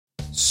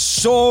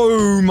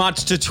So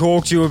much to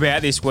talk to you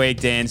about this week,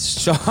 Dan.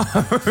 So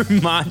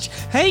much.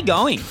 How you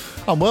going?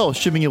 I'm well,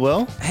 assuming you're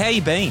well. How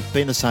you been?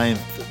 Been the same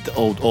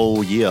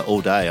all year,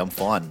 all day. I'm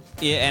fine.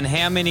 Yeah, and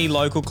how many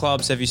local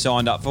clubs have you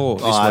signed up for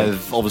this week?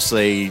 I've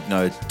obviously,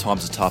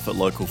 times are tough at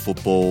local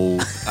football.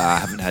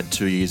 Haven't had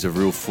 2 years of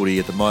real footy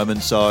at the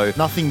moment, so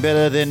nothing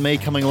better than me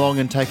coming along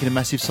and taking a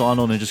massive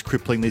sign-on and just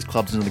crippling these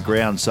clubs into the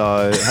ground.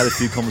 So had a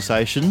few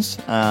conversations,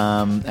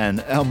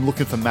 and I'm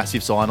looking for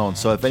massive sign-ons.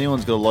 So if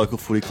anyone's got a local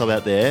footy club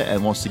out there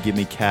and wants to give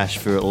me cash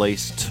for at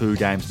least 2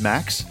 games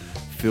max,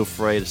 feel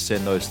free to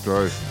send those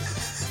through.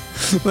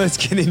 Let's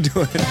get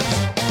into it. Buckley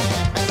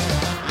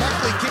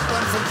kicked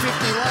one from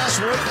 50 last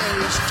week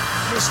and he's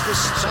missed the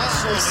start.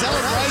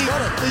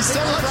 He's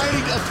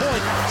celebrating a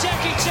point.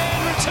 Jackie Chan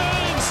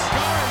returns.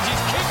 Gorham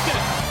just kicked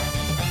it.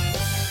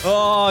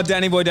 Oh,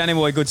 Danny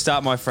boy, good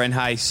start, my friend.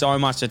 Hey, so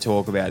much to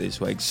talk about this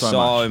week.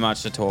 So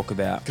much to talk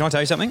about. Can I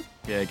tell you something?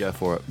 Yeah, go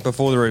for it.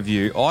 Before the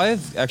review,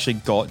 I've actually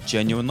got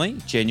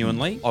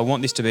genuinely, I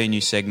want this to be a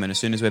new segment as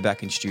soon as we're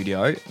back in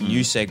studio.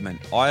 New segment.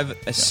 I have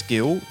a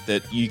skill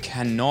that you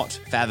cannot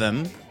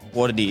fathom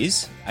what it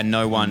is, and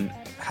no one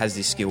has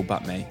this skill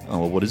but me. Oh,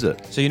 well, what is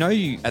it? So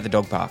you at the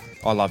dog park,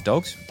 I love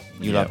dogs.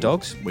 You love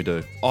dogs? We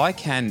do. I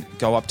can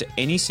go up to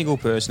any single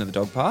person at the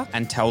dog park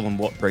and tell them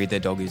what breed their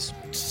dog is.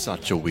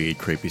 Such a weird,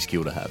 creepy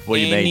skill to have. What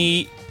do you mean?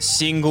 Any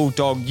single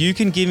dog. You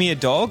can give me a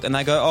dog and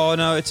they go, oh,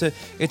 no,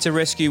 it's a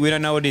rescue. We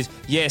don't know what it is.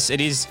 Yes,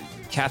 it is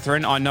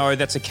Catherine. I know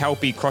that's a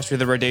Kelpie crossed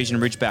with a Rhodesian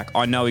Ridgeback.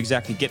 I know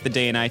exactly. Get the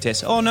DNA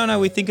test. Oh, no,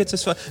 we think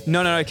it's a...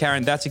 No,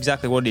 Karen, that's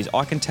exactly what it is.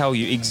 I can tell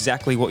you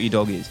exactly what your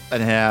dog is.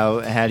 And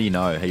how do you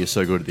know how you're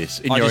so good at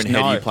this? In your own head,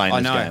 are you playing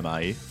this game,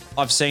 are you?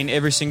 I've seen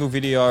every single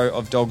video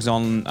of dogs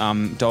on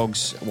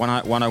Dogs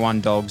 101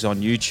 Dogs on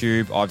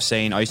YouTube. I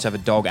used to have a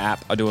dog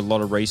app. I do a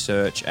lot of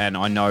research and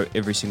I know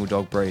every single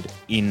dog breed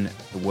in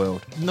the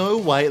world. No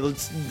way.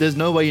 There's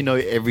no way you know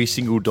every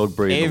single dog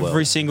breed in the world.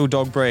 Every single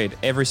dog breed.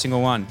 Every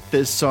single one.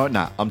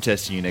 I'm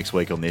testing you next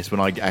week on this. When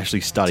I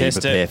actually study and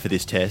prepare for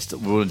this test,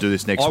 we're going to do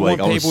this next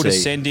week. I want people to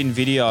send in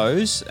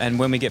videos, and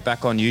when we get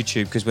back on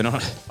YouTube, because we're not,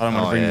 I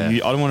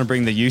don't want to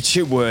bring the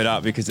YouTube word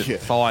up because it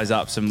fires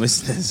up some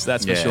listeners.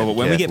 That's for sure. But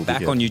when we get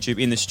back on YouTube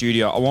in the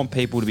studio, I want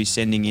people to be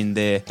sending in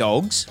their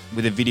dogs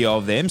with a video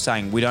of them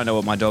saying, we don't know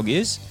what my dog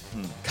is.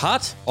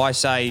 Cut. I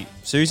say,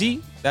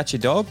 Susie, that's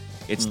your dog.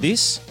 It's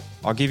this.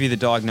 I'll give you the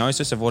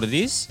diagnosis of what it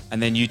is,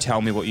 and then you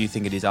tell me what you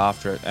think it is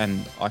after it,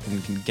 and I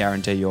can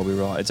guarantee you I'll be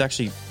right. It's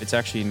actually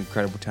an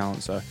incredible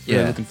talent, so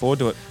really looking forward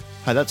to it.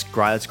 Hey, that's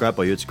great. That's great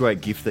by you. It's a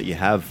great gift that you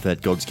have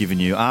that God's given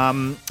you.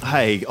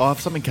 Hey,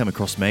 something came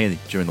across me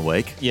during the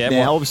week. Yeah.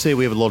 Now, obviously,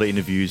 we have a lot of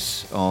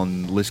interviews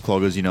on List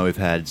Cloggers. We've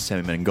had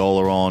Sammy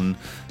Menangola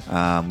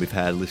on. We've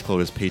had List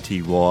Cloggers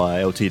PTY,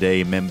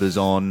 LTD members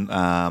on,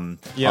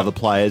 other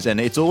players, and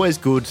it's always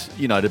good,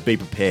 to be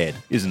prepared,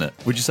 isn't it?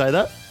 Would you say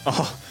that?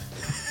 Oh.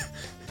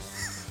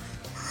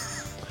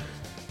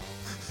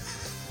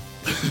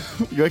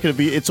 You reckon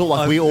it's all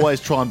like we always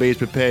try and be as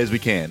prepared as we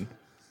can?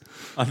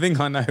 I think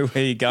I know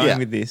where you're going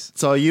with this.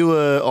 So you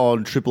were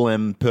on Triple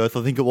M Perth,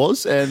 I think it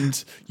was,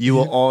 and you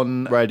were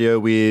on radio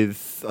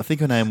with, I think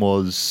her name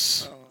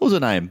was, what was her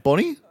name?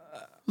 Bonnie?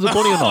 Was it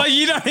Bonnie or not? Oh,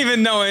 you don't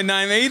even know her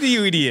name either,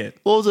 you idiot.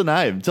 What was her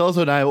name? Tell us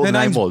her name. What her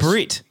name was.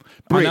 Brit.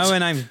 I know her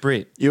name's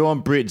Brit. You were on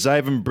Brit,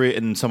 Zaven, Brit,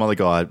 and some other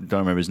guy. I don't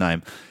remember his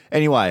name.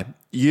 Anyway,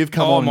 you've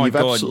come on. My you've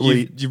God,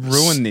 absolutely you've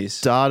ruined this.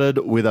 Started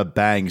with a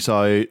bang.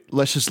 So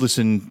let's just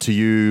listen to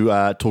you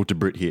talk to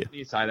Brit here.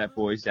 You say that,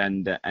 boys,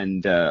 and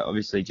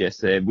obviously, Jess,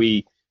 there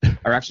we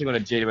are actually got a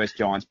GWS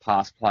Giants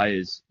past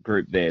players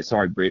group there.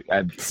 Sorry, Brit.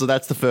 So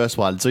that's the first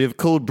one. So you've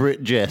called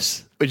Brit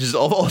Jess, which is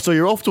so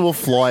you're off to a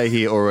flyer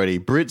here already.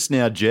 Brit's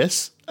now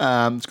Jess.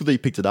 It's good that you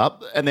picked it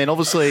up. And then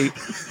obviously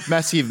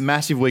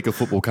massive week of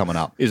football coming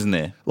up, isn't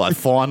there? Like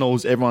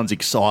finals, everyone's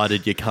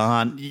excited. You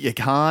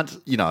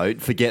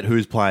can't, forget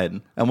who's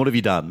playing. And what have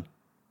you done?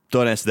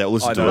 Don't answer that.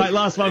 Listen to it.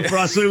 Last one for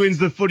us. Who wins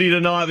the footy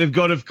tonight? We've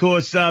got, of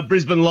course,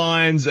 Brisbane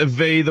Lions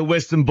v the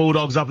Western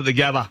Bulldogs up at the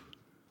Gabba.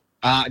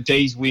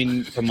 D's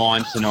win for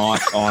mine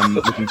tonight. I'm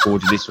looking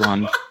forward to this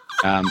one.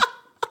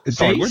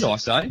 Sorry, what did I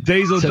say?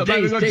 Diesel. So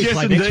we've got Jess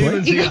and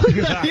Demons here.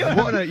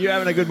 You're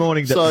having a good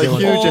morning. So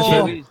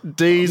huge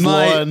D's,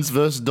 Lions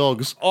versus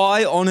Dogs.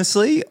 I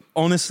honestly,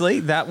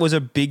 that was a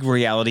big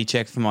reality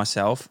check for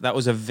myself. That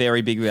was a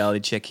very big reality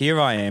check. Here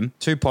I am,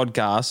 2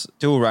 podcasts,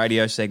 do a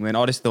radio segment.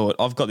 I just thought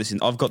I've got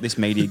this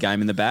media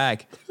game in the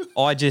bag.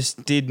 I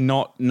just did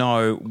not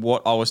know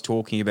what I was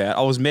talking about.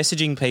 I was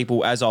messaging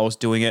people as I was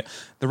doing it.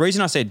 The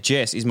reason I said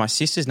Jess is my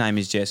sister's name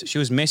is Jess. She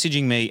was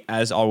messaging me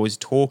as I was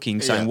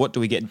talking, saying, what do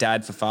we get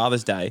Dad for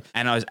Father's Day?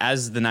 And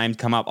as the names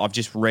come up, I've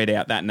just read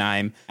out that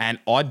name. And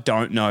I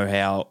don't know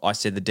how I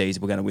said the D's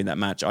were going to win that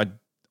match. I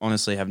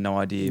honestly have no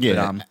idea.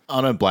 Yeah, but,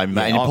 I don't blame you,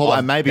 mate. Yeah,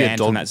 and maybe a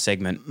dog from that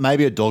segment.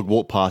 Maybe a dog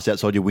walked past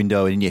outside your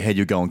window and in your head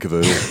you're going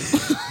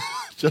cavoodle.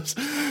 Just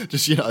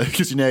because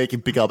you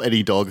can pick up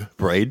any dog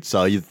breed.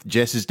 So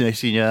Jess is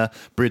next to you,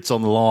 Brit's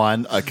on the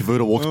line, a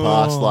cavoodle walks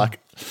past, like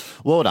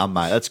Well done,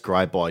 mate. That's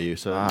great by you.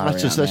 So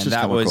that's just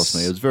that come across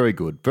me. It was very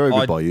good. Very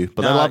good by you.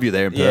 But they love you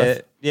there in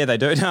Perth. Yeah, they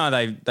do. No,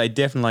 they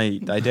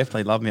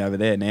definitely love me over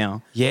there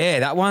now. Yeah,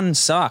 that one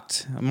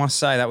sucked. I must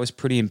say that was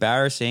pretty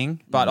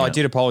embarrassing. But I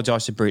did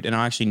apologise to Brit, and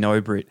I actually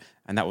know Brit,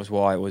 and that was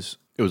why it was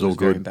all good.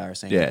 Very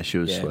embarrassing. Yeah, she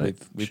was sweet.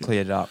 We've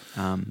cleared it up.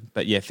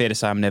 But yeah, fair to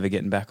say I'm never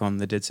getting back on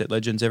the Dead Set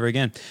Legends ever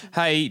again.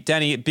 Hey,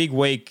 Danny, big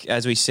week,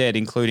 as we said,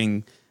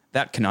 including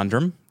that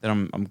conundrum that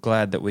I'm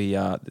glad that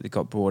that it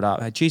got brought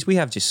up. Hey, geez, we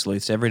have just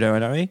sleuths every day,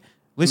 don't we?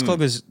 List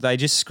Cloggers, they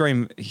just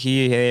scream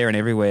here, there and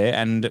everywhere,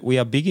 and we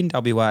are big in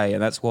WA,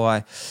 and that's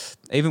why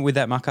even with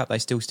that muck-up, they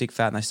still stick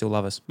fat and they still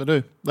love us.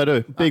 They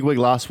do. Big week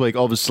last week,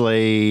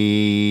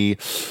 obviously.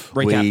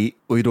 Recap.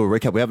 We do a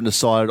recap. We haven't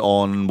decided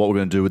on what we're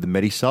going to do with the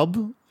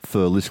Medi-Sub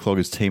for List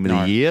Cloggers Team of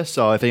the Year,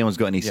 so if anyone's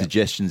got any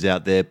suggestions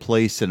out there,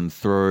 please send them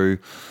through.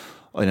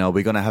 You know,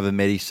 we're going to have a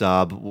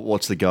Medi-Sub.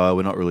 What's the go?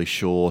 We're not really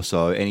sure,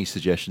 so any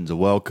suggestions are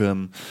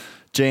welcome.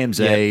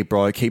 GMZ,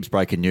 bro, keeps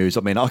breaking news.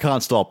 I mean, I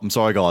can't stop. I'm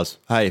sorry, guys.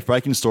 Hey, if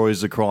breaking stories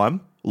is a crime,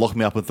 lock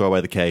me up and throw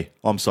away the key.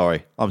 I'm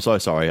sorry. I'm so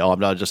sorry.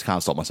 I just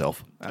can't stop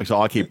myself. So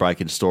I keep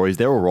breaking stories.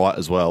 They're all right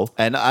as well.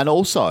 And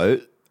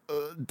also,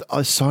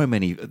 so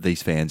many of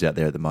these fans out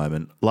there at the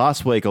moment.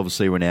 Last week,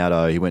 obviously,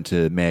 Ronaldo, he went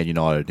to Man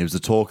United. He was the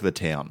talk of the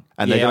town.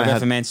 And I go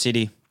for Man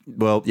City.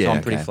 Well, yeah,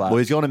 I'm pretty flat. Well,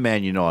 he's gone to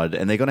Man United,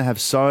 and they're going to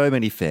have so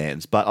many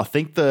fans. But I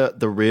think the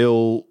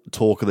real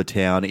talk of the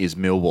town is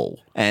Millwall.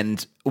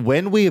 And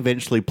when we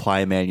eventually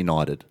play Man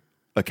United,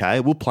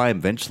 okay, we'll play them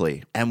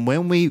eventually. And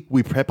when we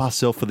prep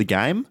ourselves for the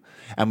game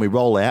and we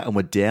roll out and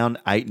we're down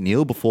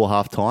 8-0 before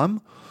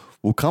half-time,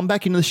 we'll come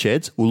back into the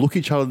sheds, we'll look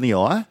each other in the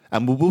eye,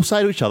 and we'll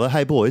say to each other,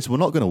 hey, boys, we're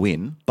not going to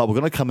win, but we're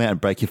going to come out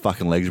and break your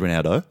fucking legs,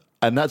 Ronaldo.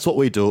 And that's what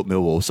we do at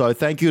Millwall. So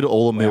thank you to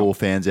all the Millwall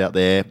fans out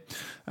there.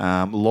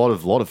 A lot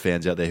of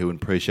fans out there who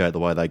appreciate the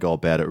way they go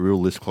about it. Real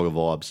List Clogger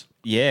vibes.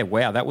 Yeah,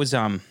 wow, that was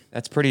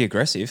that's pretty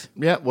aggressive.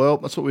 Yeah, well,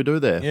 that's what we do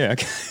there. Yeah,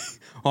 okay.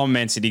 I'm a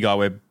Man City guy.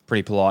 We're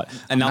pretty polite.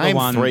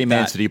 Name three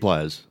Man City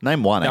players.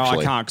 Name one, actually.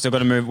 No, I can't because I've got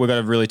to move. We've got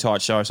a really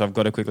tight show, so I've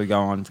got to quickly go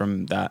on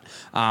from that.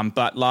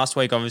 But last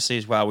week, obviously,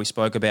 as well, we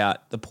spoke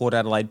about the Port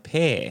Adelaide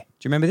pair. Do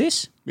you remember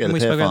this? Yeah, the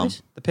pair farm.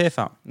 The pair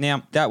farm.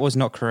 Now, that was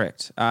not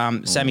correct.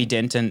 Sammy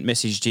Denton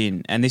messaged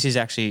in, and this is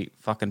actually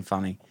fucking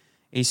funny.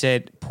 He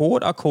said,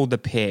 Port are called the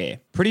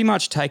pair. Pretty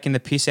much taking the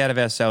piss out of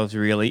ourselves,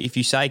 really. If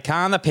you say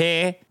Khan the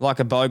pair,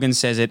 like a bogan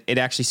says it, it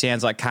actually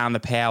sounds like Khan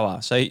the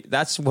power. So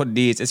that's what it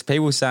is. It's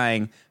people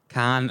saying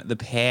Khan the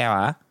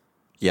power.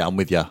 Yeah, I'm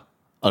with you. I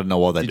don't know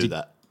why they do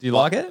that. Do you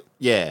like it?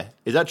 Yeah.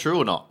 Is that true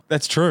or not?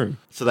 That's true.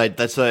 So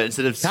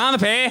instead of Khan the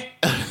pair.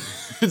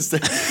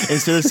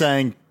 instead of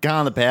saying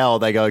Khan the power,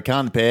 they go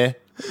Khan the pair.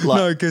 Like,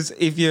 no, because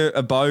if you're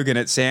a bogan,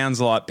 it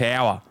sounds like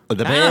power.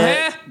 The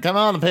pair. Come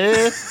on, the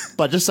pair.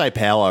 But just say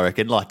power, I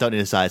reckon. Like, don't need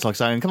to say. It's like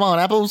saying, come on,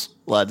 apples.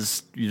 Like,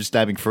 you're just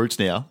naming fruits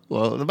now.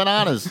 Well, the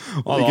bananas.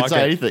 You can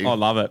say anything. I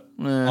love it.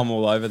 Yeah. I'm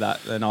all over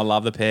that. And I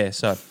love the pair.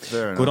 So,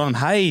 Fair good enough. on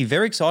them. Hey,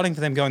 very exciting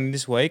for them going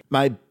this week.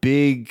 Mate,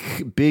 big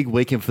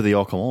weekend for the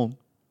Ocon.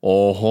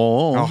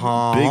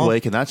 Big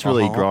week, and that's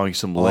really growing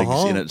some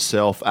legs in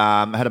itself.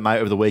 Had a mate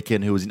over the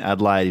weekend who was in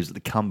Adelaide. He was at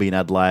the Cumbie in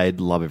Adelaide.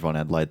 Love everyone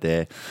in Adelaide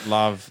there. He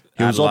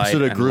was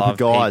opposite a group of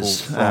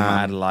guys from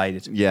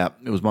Adelaide. Yeah,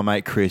 it was my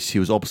mate Chris. He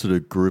was opposite a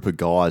group of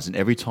guys, and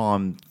every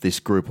time this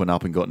group went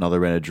up and got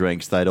another round of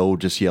drinks, they'd all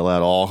just yell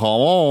out, "Oh,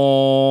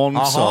 come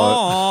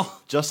on!" So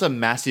just a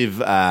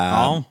massive.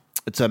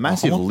 It's a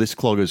massive List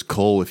Cloggers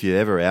call if you're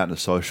ever out in a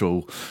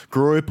social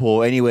group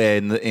or anywhere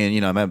in you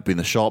know, maybe in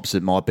the shops.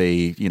 It might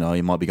be, you know,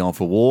 you might be going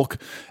for a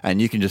walk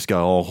and you can just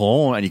go,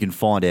 oh, and you can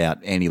find out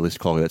any List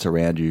Clogger that's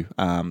around you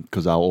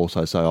because they'll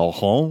also say,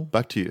 oh,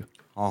 back to you.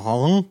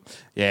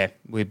 Yeah,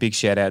 we're big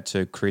shout out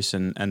to Chris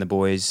and the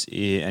boys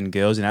and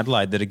girls in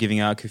Adelaide that are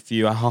giving a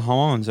few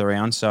ahons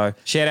around. So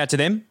shout out to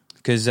them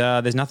because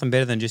there's nothing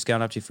better than just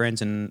going up to your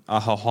friends and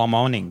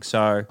ahoning.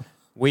 So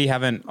we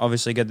haven't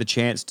obviously got the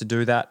chance to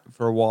do that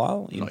for a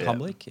while in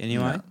public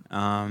anyway.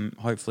 No.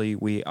 Hopefully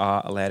we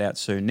are allowed out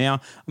soon. Now,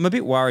 I'm a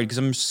bit worried because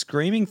I'm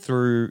screaming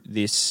through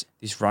this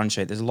run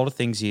sheet. There's a lot of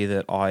things here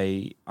that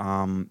I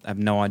have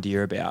no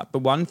idea about. But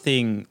one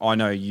thing I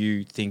know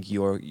you think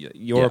you're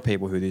a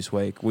people who this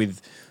week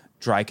with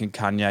Drake and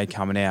Kanye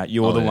coming out,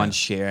 you're the one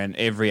sharing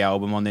every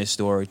album on their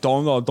story.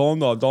 Donda,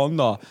 Donda,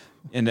 Donda.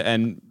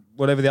 And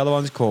whatever the other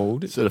one's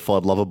called.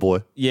 Certified Lover Boy.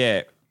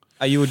 Yeah.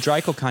 Are you a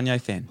Drake or Kanye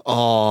fan?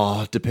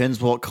 Oh, depends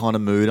what kind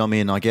of mood I'm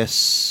in. I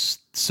guess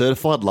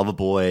Certified Lover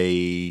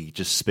Boy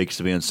just speaks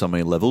to me on so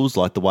many levels.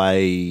 Like the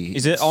way...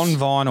 Is it on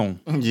vinyl?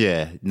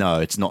 Yeah.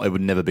 No, it's not. It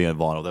would never be on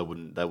vinyl.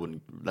 They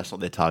wouldn't. That's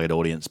not their target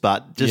audience.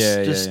 But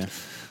just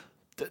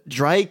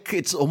Drake,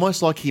 it's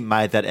almost like he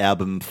made that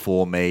album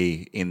for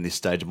me in this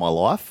stage of my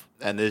life.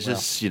 And there's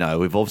just, you know,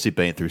 we've obviously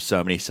been through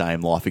so many same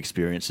life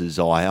experiences.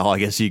 I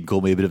guess you can call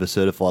me a bit of a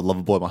certified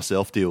lover boy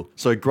myself, deal.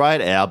 So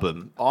great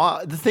album.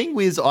 The thing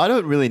is, I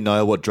don't really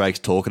know what Drake's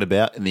talking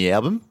about in the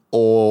album.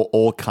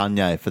 or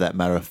Kanye for that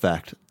matter of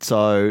fact.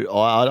 So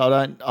I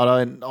don't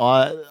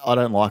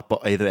like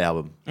either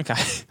album. Okay.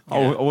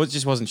 I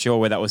just wasn't sure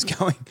where that was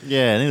going.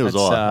 Yeah, neither was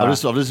I.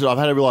 I've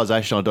had a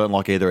realization I don't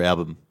like either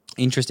album.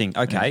 Interesting.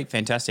 Okay,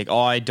 fantastic.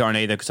 I don't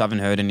either because I haven't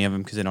heard any of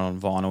them because they're not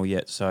on vinyl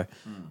yet. So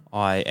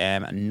I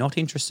am not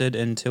interested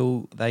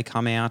until they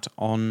come out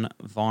on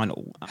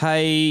vinyl.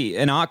 Hey,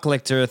 an art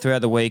collector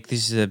throughout the week.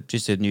 This is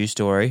just a news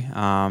story.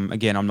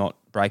 Again, I'm not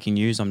breaking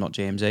news. I'm not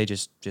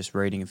GMZ. Just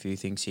reading a few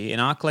things here.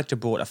 An art collector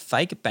bought a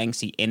fake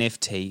Banksy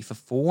NFT for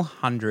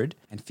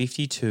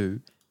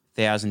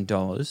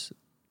 $452,000.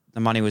 The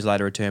money was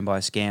later returned by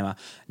a scammer.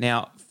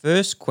 Now,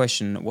 first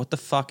question: what the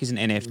fuck is an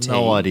NFT?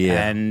 No idea.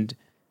 And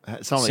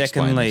Someone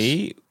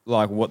secondly,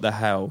 like, what the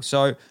hell?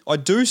 So I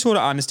do sort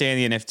of understand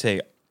the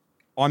NFT.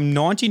 I'm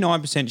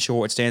 99%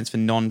 sure it stands for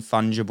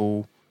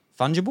non-fungible.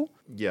 Fungible?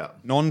 Yeah.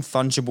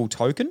 Non-fungible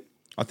token.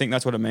 I think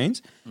that's what it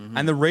means.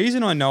 And the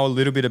reason I know a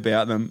little bit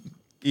about them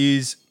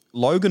is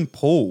Logan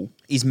Paul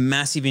is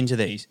massive into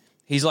these.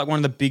 He's like one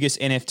of the biggest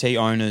NFT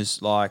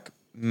owners, like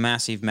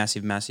massive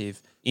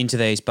into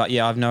these. But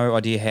yeah, I have no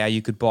idea how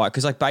you could buy it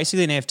because like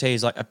basically an NFT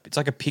is it's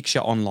like a picture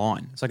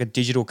online. It's like a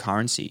digital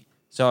currency.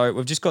 So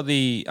we've just got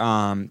the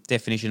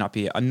definition up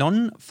here. A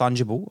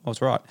non-fungible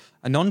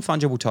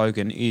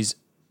token is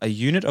a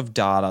unit of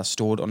data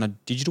stored on a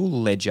digital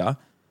ledger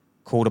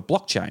called a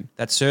blockchain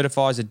that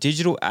certifies a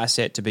digital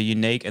asset to be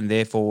unique and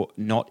therefore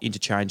not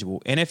interchangeable.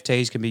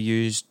 NFTs can be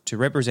used to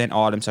represent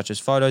items such as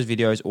photos,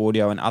 videos,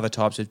 audio, and other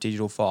types of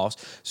digital files.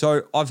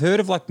 So I've heard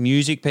of like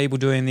music people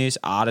doing this,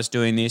 artists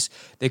doing this.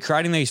 They're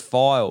creating these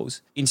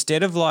files.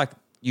 Instead of like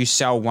you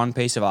sell one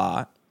piece of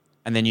art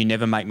and then you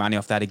never make money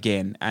off that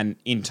again, and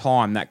in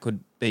time that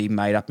could be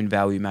made up in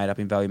value.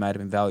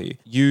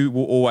 You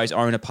will always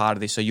own a part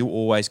of this, so you'll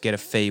always get a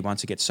fee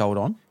once it gets sold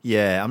on.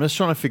 Yeah, I'm just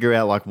trying to figure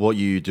out like what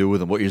you do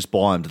with them, what you just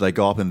buy them. Do they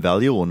go up in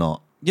value or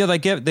not? Yeah,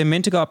 they're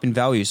meant to go up in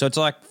value. So it's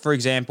like, for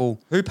example,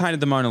 who painted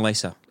the Mona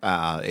Lisa?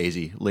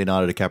 Easy.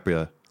 Leonardo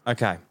DiCaprio.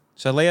 Okay,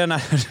 so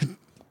Leonardo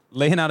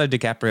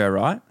DiCaprio,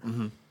 right?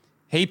 Mm-hmm.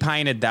 He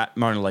painted that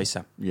Mona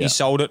Lisa. Yeah. He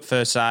sold it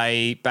for,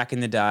 say, back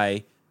in the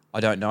day, I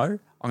don't know,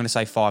 I'm going to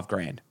say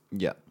 $5,000.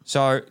 Yeah.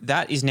 So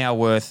that is now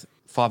worth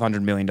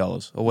 $500 million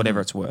or whatever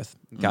it's worth.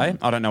 Okay.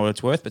 I don't know what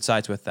it's worth, but say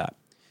it's worth that.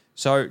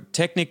 So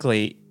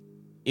technically,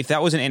 if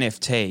that was an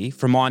NFT,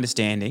 from my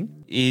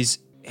understanding, is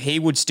he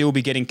would still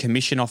be getting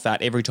commission off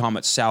that every time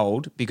it's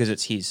sold because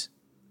it's his.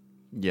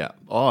 Yeah.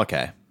 Oh,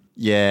 okay.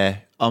 Yeah.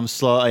 I'm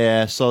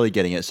slowly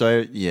getting it.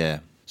 So yeah.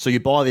 So you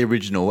buy the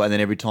original and then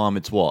every time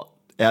it's what?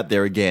 Out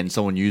there again,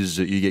 someone uses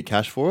it, you get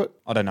cash for it?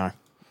 I don't know.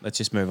 Let's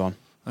just move on.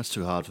 That's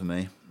too hard for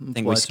me. I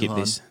think we skip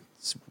this.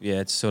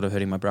 It's sort of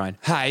hurting my brain.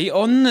 Hey,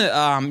 on the,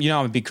 I'm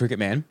a big cricket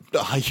man.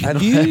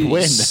 Have you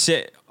when?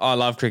 I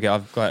love cricket.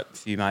 I've got a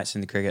few mates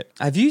in the cricket.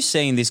 Have you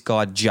seen this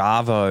guy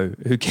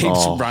Jarvo who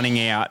keeps running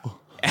out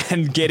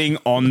and getting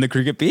on the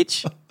cricket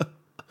pitch?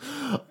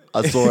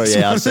 I saw it.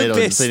 Yeah, I've seen him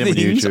on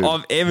YouTube.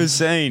 I've ever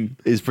seen.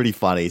 It's pretty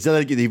funny.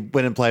 So he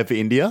went and played for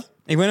India.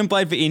 He went and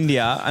played for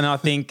India, and I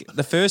think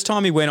the first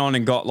time he went on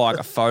and got like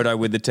a photo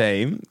with the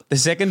team. The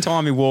second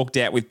time he walked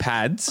out with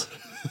pads.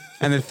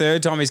 And the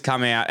third time he's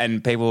come out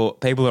and people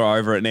are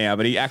over it now,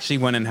 but he actually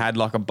went and had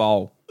like a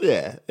bowl.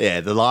 Yeah.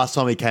 The last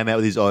time he came out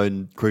with his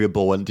own cricket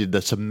ball and did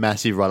some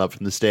massive run up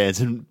from the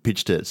stands and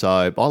pitched it.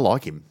 So I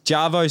like him.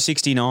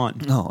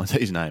 Jarvo69. Oh, is that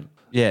his name?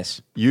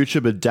 Yes.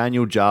 YouTuber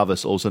Daniel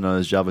Jarvis, also known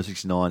as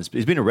Jarvis69,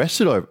 he's been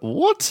arrested over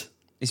what?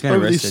 He's been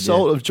over arrested, the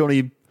assault of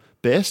Johnny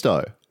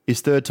Bairstow.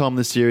 His third time in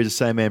the series, the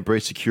same man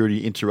breached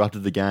security,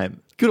 interrupted the game.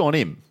 Good on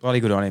him.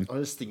 Bloody good on him. I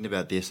was thinking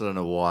about this. I don't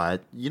know why.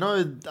 You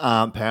know,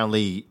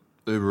 apparently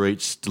Uber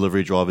Eats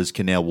delivery drivers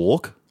can now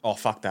walk. Oh,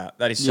 fuck that.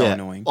 That is so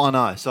annoying. I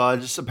know. So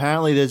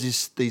apparently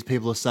there's these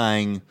people are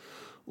saying,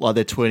 like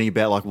they're tweeting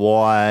about like,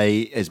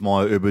 why is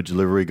my Uber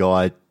delivery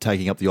guy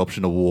taking up the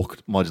option to walk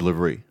my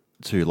delivery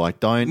to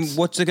like, don't.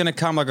 What's it going to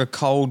come, like a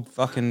cold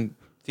fucking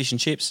fish and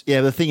chips?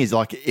 Yeah, but the thing is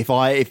like, if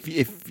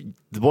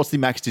what's the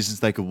max distance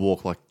they could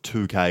walk, like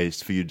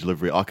 2Ks for your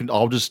delivery?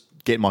 I'll just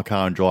get in my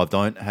car and drive.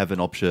 Don't have an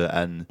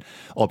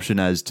option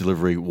as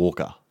delivery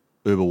walker.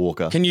 Uber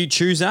walker. Can you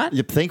choose that?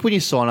 You think when you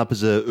sign up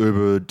as a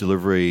Uber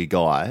delivery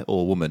guy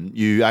or woman,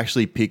 you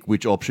actually pick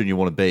which option you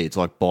want to be. It's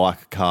like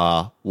bike,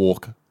 car,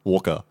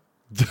 walker.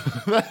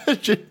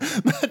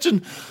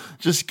 imagine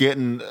just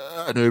getting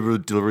an Uber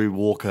delivery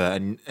walker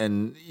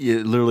and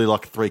you're literally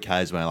like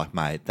 3Ks away, like,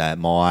 mate, that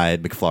my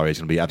McFlurry is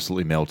going to be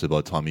absolutely melted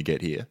by the time you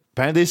get here.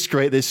 Apparently there's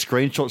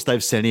screenshots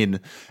they've sent in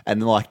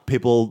and like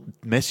people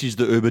message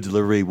the Uber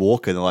delivery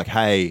walker and they're like,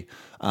 hey,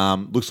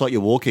 looks like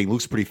you're walking,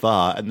 looks pretty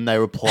far. And then they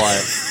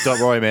reply,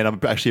 don't worry, man, I'm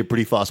actually a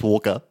pretty fast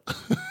walker.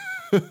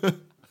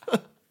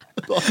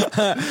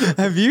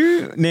 Have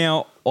you,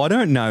 now, I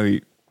don't know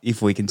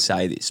if we can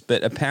say this,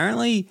 but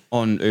apparently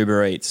on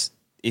Uber Eats,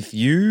 if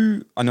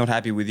you are not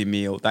happy with your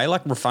meal, they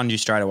like refund you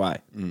straight away.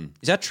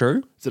 Is that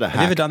true? Is it a hack?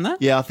 Have you ever done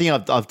that? Yeah, I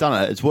think I've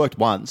done it. It's worked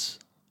once.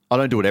 I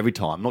don't do it every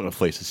time. I'm not going to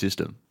fleece the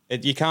system.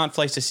 You can't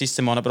fleece the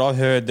system on it, but I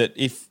heard that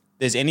if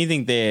there's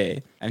anything there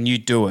and you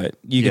do it,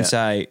 you can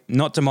say,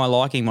 not to my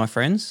liking, my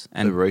friends,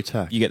 and The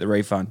retack. you get the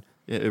refund.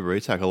 Yeah, Uber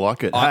Eats hack. I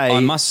like it.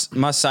 I must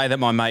say that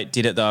my mate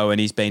did it though, and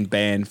he's been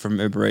banned from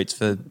Uber Eats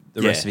for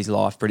the rest of his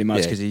life, pretty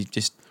much, because he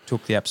just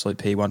took the absolute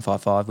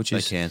P155, which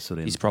is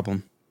his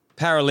problem.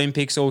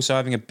 Paralympics also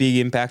having a big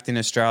impact in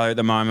Australia at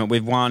the moment.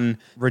 We've won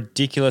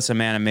ridiculous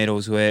amount of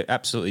medals. We're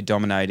absolutely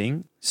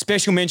dominating.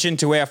 Special mention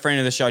to our friend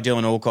of the show,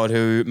 Dylan Alcott,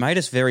 who made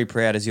us very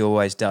proud, as he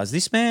always does.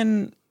 This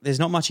man, there's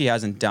not much he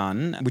hasn't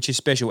done, which is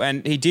special.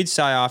 And he did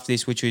say after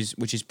this, which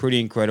is pretty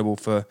incredible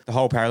for the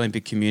whole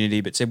Paralympic community,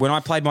 but said, when I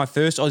played my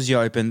first Aussie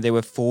Open, there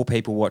were 4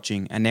 people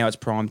watching, and now it's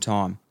prime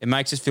time. It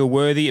makes us feel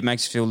worthy. It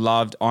makes us feel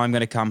loved. I'm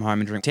going to come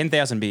home and drink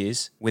 10,000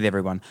 beers with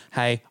everyone.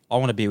 Hey, I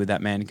want to be with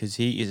that man because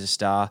he is a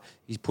star.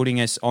 He's putting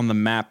us on the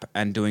map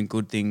and doing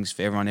good things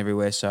for everyone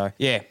everywhere. So,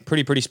 yeah,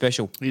 pretty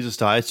special. He's a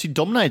star. He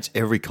dominates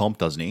every comp,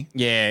 doesn't he?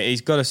 Yeah,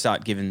 he's got to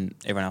start giving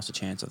everyone else a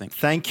chance, I think.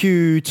 Thank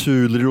you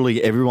to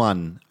literally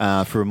everyone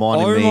for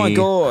reminding me. Oh, my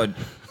God.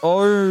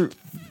 Oh,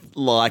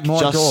 Like, my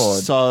just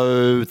God.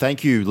 so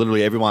thank you,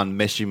 literally everyone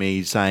messaging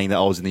me saying that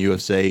I was in the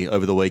UFC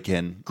over the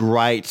weekend.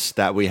 Great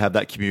that we have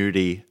that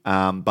community,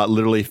 but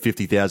literally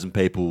 50,000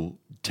 people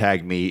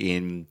tagged me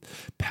in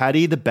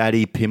Paddy the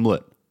Batty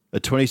Pimlet, a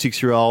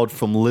 26-year-old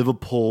from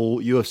Liverpool,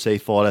 UFC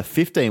fighter,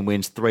 15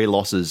 wins, 3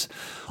 losses.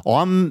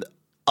 I'm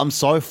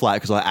so flat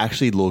because I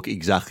actually look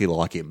exactly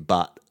like him,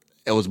 but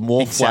it was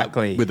more flat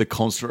with the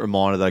constant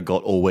reminder that I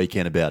got all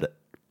weekend about it.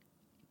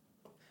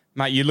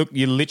 Mate, you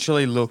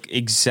literally look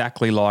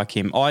exactly like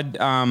him. I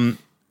don't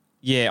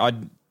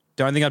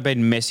think I'd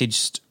been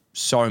messaged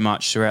so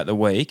much throughout the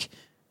week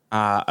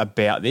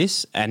about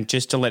this, and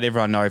just to let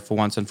everyone know for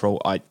once and for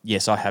all, I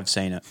have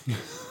seen it.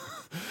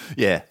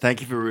 Yeah,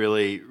 thank you for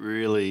really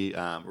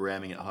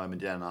ramming it home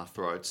and down our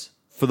throats.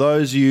 For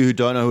those of you who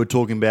don't know who we're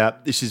talking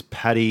about, this is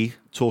Paddy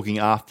talking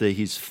after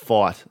his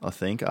fight, I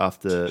think,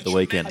 after the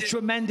weekend. A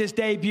tremendous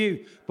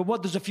debut, but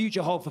what does the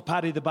future hold for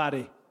Paddy the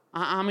Batty?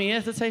 I'm here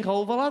to take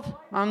over, lad.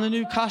 I'm the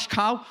new cash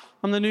cow.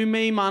 I'm the new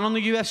main man on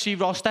the UFC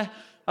roster.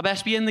 I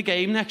best be in the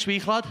game next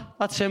week, lad.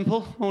 That's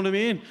simple. Know what I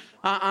mean?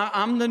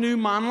 I'm the new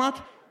man, lad.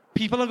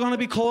 People are going to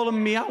be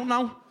calling me out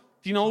now.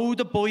 Do you know who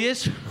the boy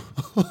is?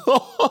 Do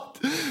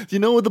you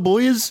know what the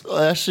boy is?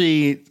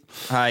 Actually...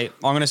 Hey,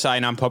 I'm going to say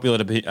an unpopular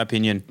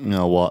opinion. You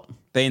know what?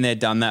 Been there,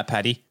 done that,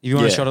 Paddy. If you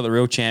want a shot at the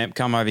real champ,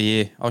 come over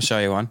here. I'll show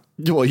you one.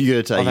 What are you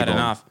going to take? I've had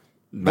enough.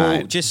 Mate.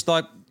 Well, just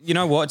like, you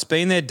know what? It's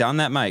been there, done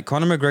that, mate.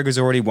 Conor McGregor's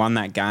already won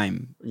that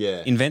game.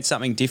 Yeah. Invent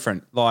something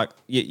different. Like,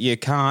 you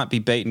can't be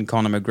beating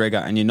Conor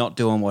McGregor and you're not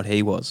doing what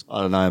he was.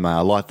 I don't know, mate.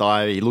 I like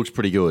that. He looks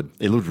pretty good.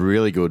 He looked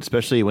really good,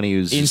 especially when he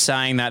was... In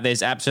saying that,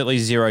 there's absolutely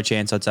zero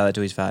chance I'd say that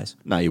to his face.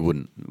 No, you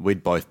wouldn't.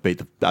 We'd both beat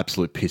the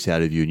absolute piss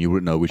out of you and you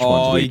wouldn't know which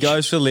one's which. He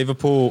goes for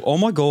Liverpool. Oh,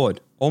 my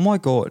God.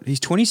 He's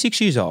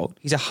 26 years old.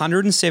 He's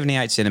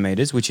 178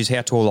 centimetres, which is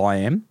how tall I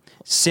am.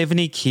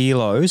 70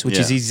 kilos, which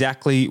is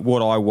exactly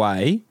what I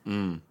weigh.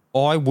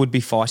 I would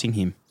be fighting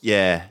him.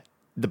 Yeah.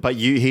 But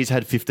he's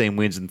had 15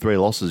 wins and 3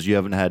 losses. You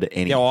haven't had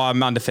any. Yeah, well,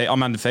 I'm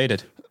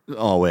undefeated.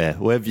 Oh, where?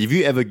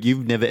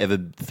 You've never ever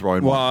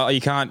thrown one? Well,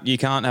 you can't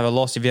have a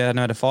loss if you haven't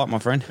had a fight, my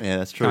friend. Yeah,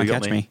 that's true. Can't You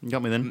catch me. You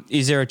got me then.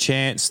 Is there a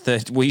chance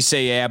that we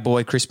see our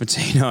boy Chris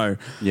Patino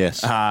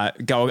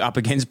go up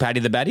against Paddy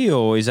the Batty,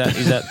 or is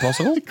that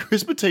possible?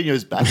 Chris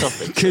Patino's back, I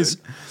think. Because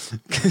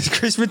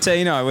Chris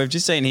Patino, we've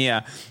just seen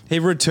here, he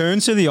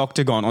returns to the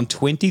octagon on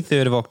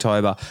 23rd of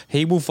October.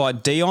 He will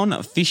fight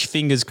Dion Fish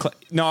Fingers.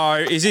 No,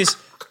 is this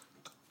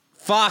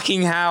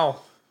fucking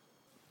hell?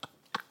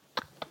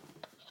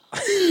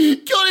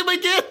 Got him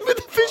again with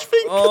the fish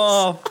fingers.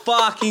 Oh,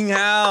 fucking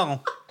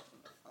hell.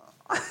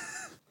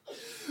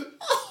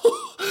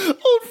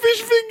 Old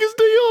fish fingers,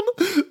 Dion.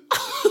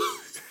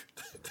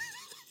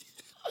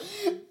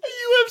 A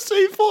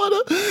UFC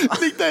fighter.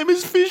 Nickname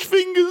is Fish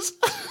Fingers.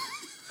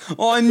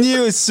 I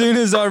knew as soon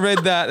as I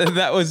read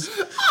that was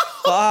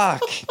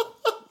fuck.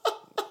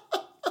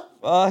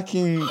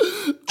 Fucking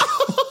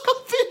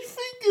Fish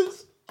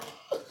Fingers.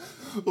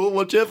 Well,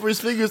 watch out for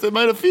his fingers. They're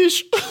made of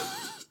fish.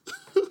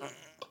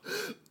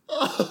 You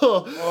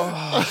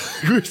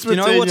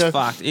know what's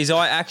fucked is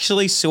I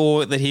actually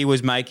saw that he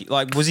was making,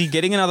 like, was he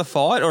getting another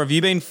fight, or have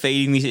you been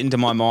feeding this into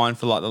my mind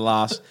for like the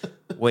last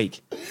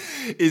week?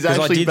 Because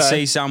I did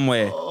see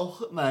somewhere.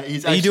 Oh, mate,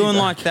 he's Are you doing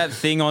back. like that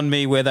thing on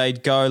me where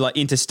they'd go like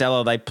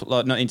Interstellar?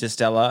 Not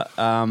Interstellar.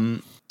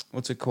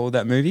 What's it called?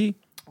 That movie?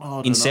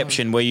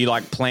 Inception, where you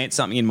like plant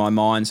something in my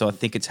mind so I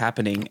think it's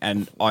happening,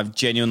 and I've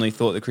genuinely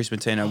thought that Chris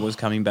Patino was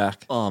coming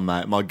back. Oh,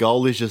 mate, my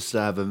goal is just to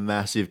have a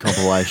massive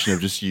compilation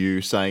of just you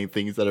saying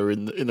things that are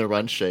in the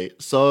run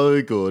sheet.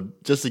 So good.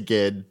 Just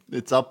again,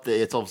 it's up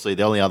there. It's obviously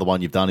the only other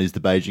one you've done is the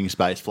Beijing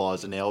Space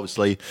Flies, and now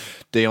obviously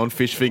Dion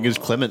Fish Fingers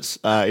Clements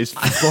is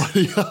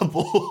fighting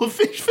ball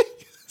Fish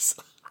Fingers.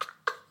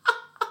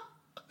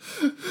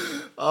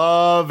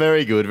 Oh,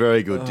 very good,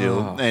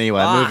 deal.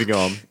 Anyway, moving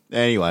on.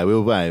 Anyway,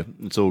 we'll wait.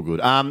 It's all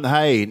good.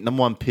 Hey, number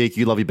one pick.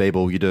 You love your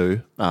B-ball. You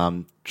do.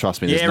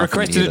 Trust me. There's nothing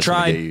requested here a that's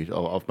gonna trade. get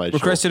you. I've made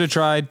Requested a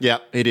trade. Yeah,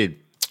 he did.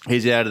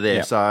 He's out of there.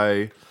 Yep.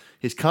 So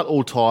He's cut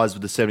all ties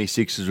with the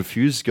 76ers,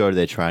 refused to go to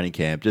their training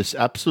camp. Just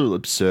absolute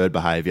absurd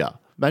behaviour.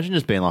 Imagine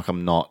just being like,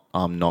 I'm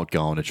not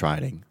going to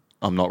training.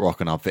 I'm not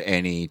rocking up for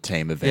any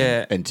team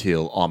event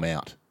until I'm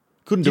out.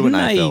 Couldn't do an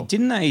AFL.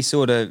 Didn't they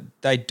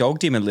they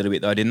dogged him a little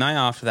bit though, didn't they?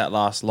 After that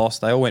last loss,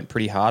 they all went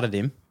pretty hard at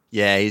him.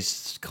 Yeah,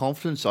 his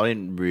confidence, I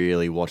didn't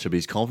really watch it, but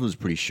his confidence was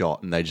pretty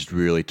shot and they just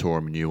really tore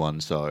him a new one.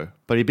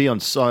 But he'd be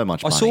on so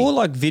much money. I saw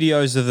like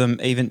videos of them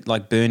even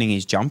like burning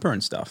his jumper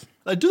and stuff.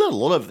 They do that a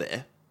lot over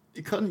there.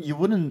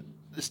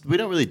 We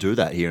don't really do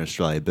that here in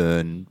Australia,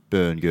 burn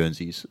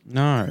Guernseys.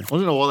 No. I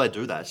don't know why they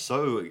do that. It's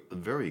so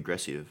very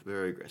aggressive,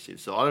 very aggressive.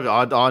 So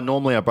I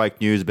normally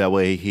break news about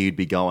where he'd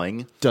be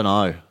going. Don't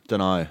know.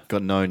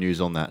 Got no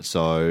news on that.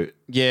 So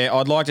yeah,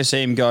 I'd like to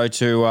see him go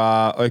to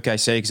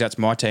OKC because that's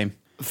my team.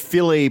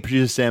 Philly,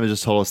 producer Sam has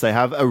just told us they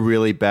have a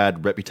really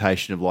bad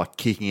reputation of like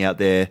kicking out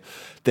their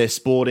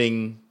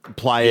sporting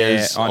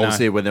players,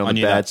 obviously when they're on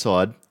the bad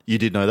side. You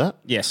did know that?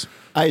 Yes.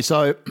 Hey,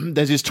 so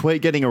there's this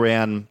tweet getting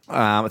around,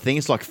 I think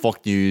it's like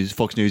Fox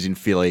News in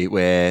Philly,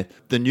 where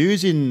the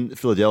news in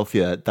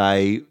Philadelphia,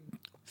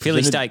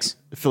 Philly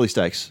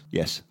Steaks,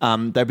 yes.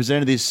 They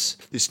presented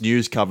this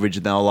news coverage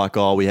and they were like,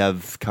 we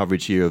have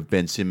coverage here of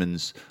Ben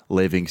Simmons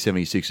leaving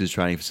 76ers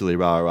training facility,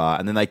 rah.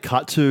 And then they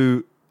cut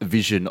to a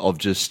vision of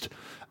just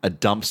a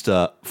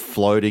dumpster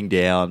floating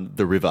down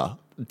the river.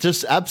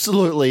 Just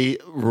absolutely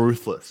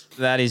ruthless.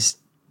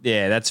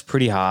 That's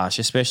pretty harsh,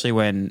 especially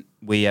when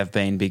we have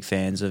been big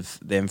fans of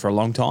them for a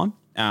long time.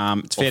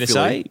 It's fair to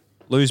say,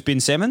 lose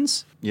Ben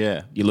Simmons,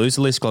 you lose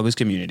the List Cloggers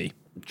community.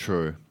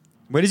 True.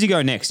 Where does he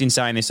go next in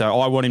saying this? So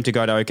I want him to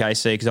go to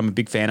OKC because I'm a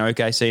big fan of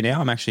OKC now.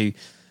 I'm actually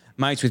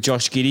mates with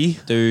Josh Giddey,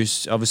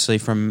 who's obviously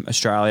from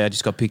Australia.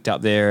 Just got picked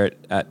up there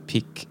at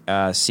pick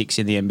 6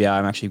 in the NBA.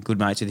 I'm actually good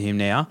mates with him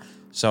now.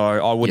 So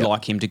I would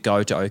like him to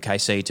go to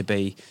OKC to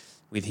be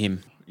with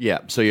him. Yeah,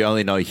 so you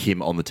only know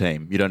him on the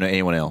team. You don't know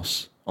anyone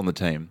else on the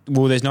team.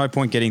 Well, there's no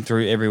point getting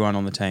through everyone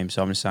on the team,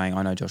 so I'm just saying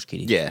I know Josh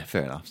Giddey. Yeah,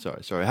 fair enough.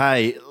 Sorry.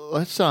 Hey,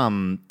 let's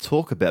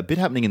talk about a bit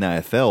happening in the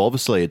AFL.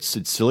 Obviously, it's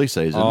silly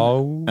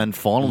season and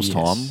finals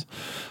time.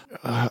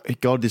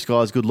 God, this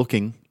guy's good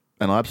looking,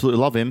 and I absolutely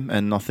love him.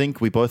 And I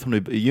think we both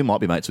want to. You might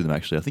be mates with him,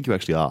 actually. I think you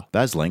actually are.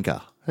 Baz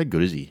Lenka. How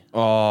good is he?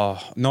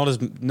 Look,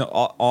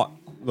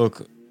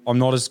 I'm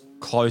not as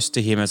close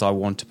to him as I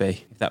want to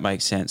be, if that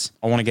makes sense.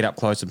 I want to get up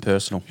close and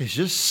personal.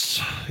 He's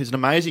an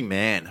amazing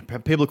man.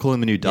 People call him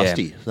the new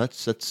Dusty. Yeah.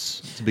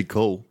 That's a big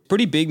call.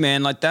 Pretty big,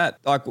 man. Like that,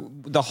 like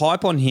the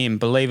hype on him,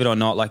 believe it or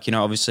not, like,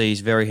 obviously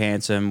he's very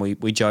handsome.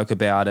 We joke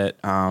about it.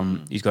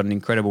 He's got an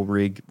incredible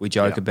rig. We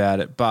joke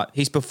about it. But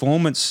his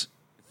performance,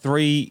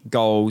 3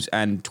 goals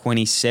and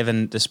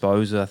 27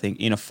 disposals, I think,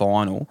 in a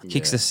final,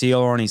 kicks the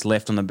sealer on his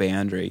left on the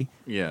boundary.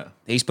 Yeah.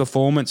 His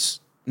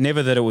performance,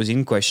 never that it was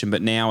in question,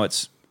 but now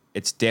it's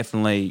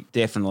definitely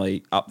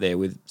up there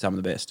with some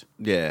of the best.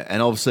 Yeah,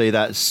 and obviously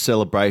that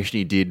celebration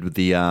he did with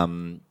the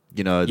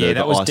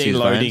that was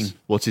deloading.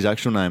 What's his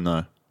actual name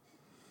though?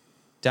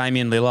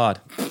 Damian Lillard.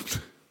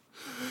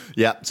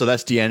 Yeah, so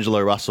that's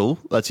D'Angelo Russell.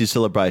 That's his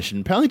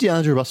celebration. Apparently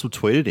D'Angelo Russell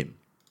tweeted him.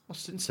 I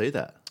just didn't see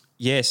that.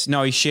 Yes,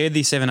 no, he shared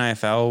the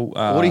 7AFL.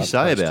 What did he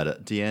say about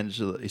it,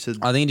 D'Angelo? He said,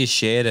 I think he just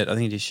shared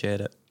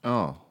it.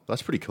 Oh,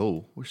 that's pretty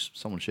cool. Wish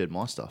someone shared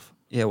my stuff.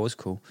 Yeah, it was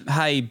cool.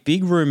 Hey,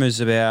 big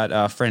rumours about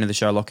a friend of the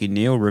show, Lockie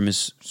Neal,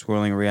 rumours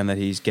swirling around that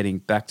he's getting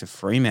back to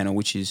Fremantle,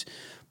 which is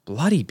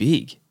bloody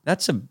big.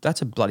 That's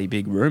a bloody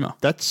big rumour.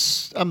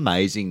 That's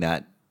amazing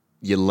that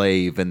you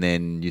leave and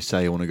then you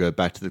say you want to go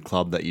back to the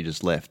club that you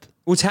just left.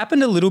 Well, it's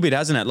happened a little bit,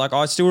 hasn't it? Like,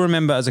 I still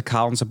remember as a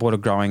Carlton supporter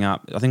growing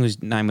up, I think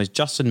his name was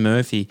Justin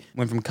Murphy,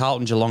 went from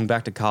Carlton Geelong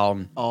back to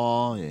Carlton.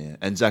 Oh, yeah.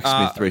 And Zach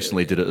Smith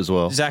recently did it as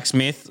well. Zach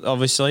Smith,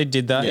 obviously,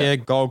 did that. Yeah,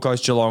 Gold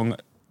Coast, Geelong,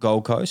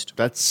 Gold Coast.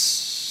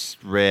 That's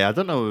rare. I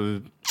don't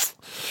know.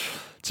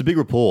 It's a big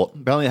report.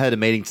 Apparently they had a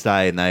meeting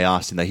today and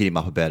they hit him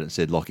up about it and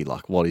said, Lockie,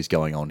 like, what is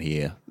going on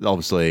here?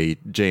 Obviously,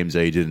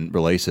 GMZ didn't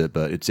release it,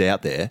 but it's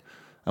out there.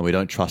 And we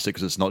don't trust it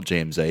because it's not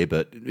GMZ,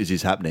 but is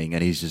this happening?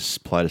 And he's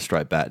just played a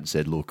straight bat and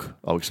said, look,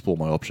 I'll explore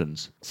my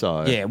options.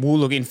 So yeah, well,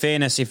 look, in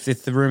fairness, if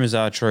the rumours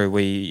are true,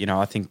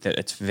 I think that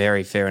it's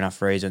very fair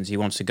enough reasons. He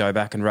wants to go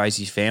back and raise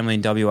his family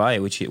in WA,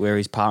 where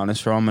his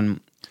partner's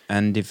from,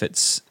 and if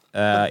it's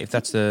if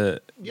that's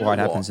why it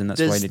happens, then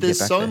that's why you need to get back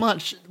There's so there.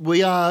 much.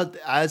 We are,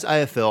 as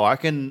AFL, I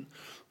reckon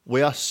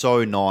we are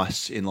so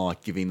nice in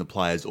like giving the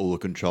players all the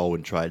control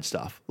and trade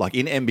stuff. Like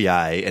in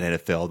NBA and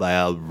NFL, they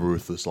are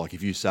ruthless. Like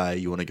if you say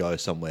you want to go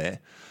somewhere,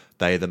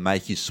 they either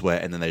make you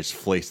sweat and then they just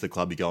fleece the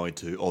club you're going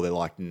to, or they're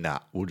like, nah,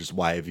 we'll just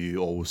waive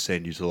you, or we'll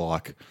send you to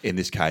like, in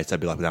this case, they'd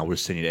be like, no, we'll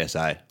just send you to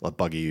SA, like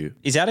bugger you.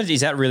 Is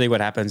that really what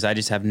happens? They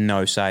just have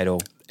no say at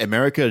all?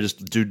 America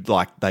just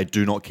they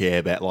do not care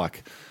about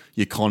like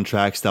your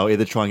contracts. They'll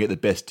either try and get the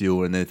best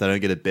deal, and then if they don't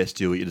get the best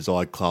deal at your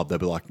desired club, they'll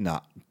be like, nah,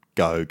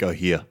 go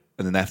here.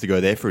 And then they have to go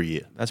there for a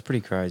year. That's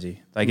pretty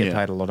crazy. They get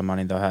paid a lot of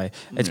money though, hey.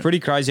 It's pretty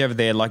crazy over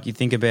there. Like you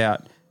think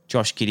about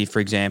Josh Giddey, for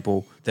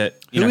example, that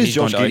he's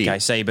Josh gone to Giddey?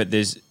 OKC, but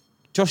there's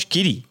Josh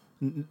Giddey.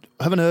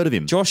 Haven't heard of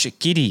him. Josh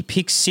Giddey,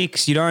 pick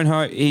 6. You don't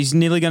know. He's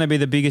nearly going to be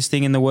the biggest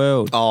thing in the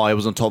world. Oh, he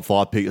was on top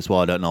 5 pick. That's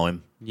why I don't know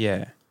him.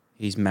 Yeah,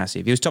 he's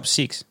massive. He was top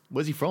 6.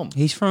 Where's he from?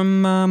 He's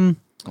from...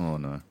 Oh,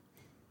 no.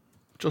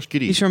 Josh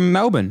Giddey. He's from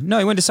Melbourne. No,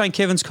 he went to St.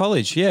 Kevin's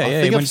College. Yeah, I yeah.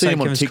 think He I've went to seen St. him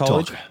on Kevin's TikTok.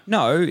 College.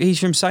 No, he's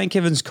from St.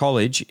 Kevin's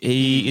College.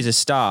 He is a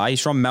star. He's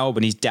from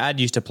Melbourne. His dad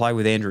used to play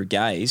with Andrew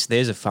Gaze.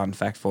 There's a fun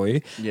fact for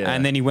you. Yeah.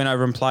 And then he went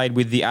over and played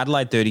with the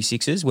Adelaide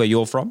 36ers, where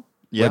you're from.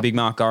 Where Yep. Big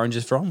Mark Orange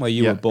is from, where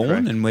you Yeah, were born,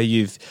 correct. and where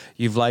you've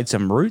laid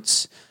some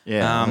roots.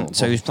 Yeah.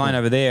 So he was playing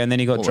over there, and then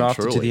he got Well,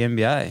 drafted to truly. the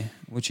NBA,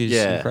 which is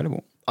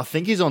incredible. I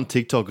think he's on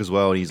TikTok as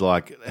well, and he's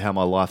like, how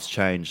my life's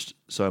changed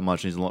so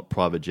much, and he's on like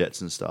private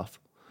jets and stuff.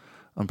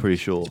 I'm pretty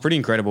sure. It's pretty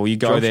incredible. You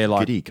go Josh there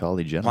like Giddey,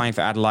 Kylie Jenner. playing for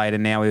Adelaide,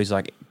 and now he was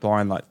like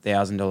buying like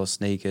 $1,000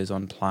 sneakers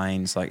on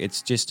planes. Like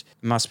it's just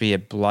must be a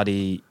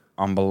bloody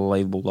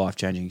unbelievable life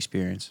changing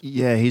experience.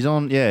 Yeah, he's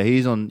on.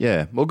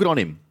 Yeah. Well, good on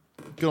him.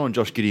 Good on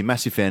Josh Giddey.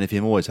 Massive fan of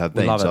him. Always have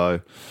been. love it.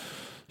 So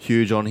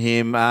huge on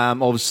him.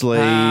 Obviously.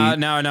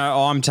 No,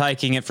 I'm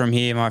taking it from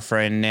here, my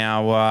friend.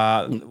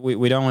 Now,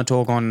 we don't want to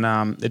talk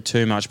on it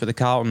too much, but the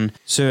Carlton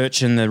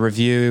search and the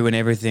review and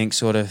everything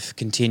sort of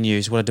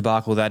continues. What a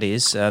debacle that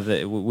is.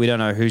 We don't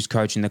know who's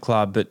coaching the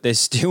club, but there's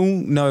still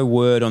no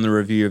word on the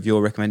review of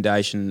your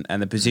recommendation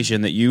and the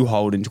position that you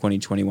hold in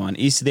 2021.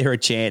 Is there a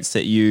chance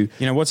that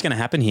what's going to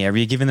happen here? Have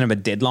you given them a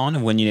deadline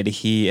of when you need to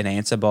hear an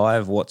answer by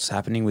of what's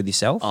happening with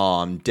yourself?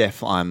 Oh, I'm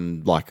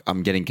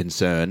getting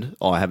concerned.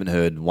 I haven't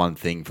heard one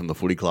thing from the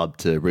footy club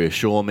to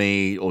reassure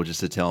me or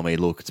just to tell me,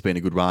 look, it's been a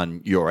good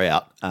run, you're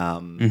out.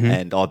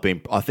 And I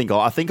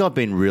think I've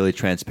been really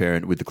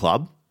transparent with the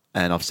club.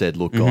 And I've said,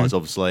 look, guys,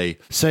 obviously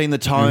setting the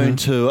tone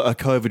to a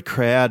COVID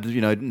crowd,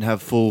 didn't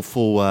have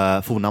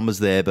full numbers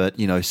there, but,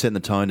 setting the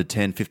tone to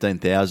 10,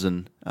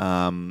 15,000,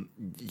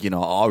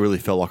 I really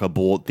felt like I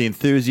brought the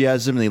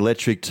enthusiasm and the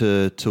electric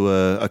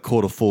to a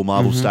quarter full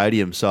Marvel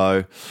Stadium.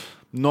 So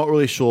not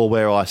really sure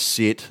where I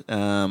sit.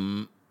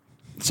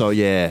 So,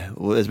 yeah,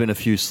 there's been a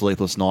few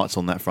sleepless nights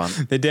on that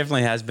front. There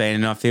definitely has been,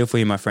 and I feel for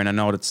you, my friend. I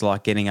know what it's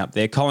like getting up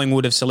there.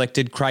 Collingwood have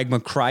selected Craig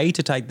McRae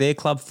to take their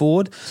club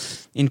forward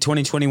in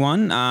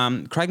 2021.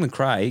 Craig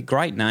McRae,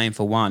 great name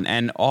for one.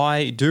 And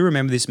I do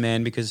remember this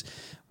man because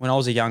when I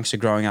was a youngster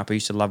growing up, I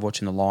used to love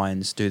watching the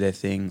Lions do their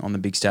thing on the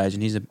big stage,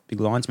 and he's a big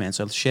Lions man.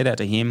 So shout out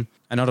to him.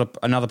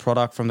 Another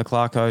product from the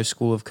Clarko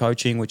School of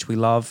Coaching, which we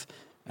love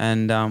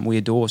and we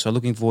adore. So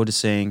looking forward to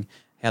seeing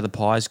how the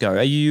Pies go.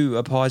 Are you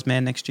a Pies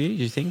man next year, do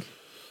you think?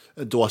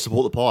 Do I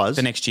support the Pies?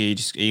 For next year,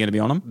 are you going to be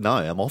on them? No,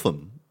 I'm off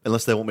them.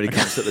 Unless they want me to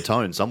come set the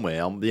tone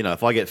somewhere.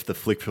 If I get the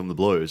flick from the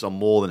Blues, I'm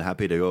more than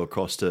happy to go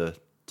across to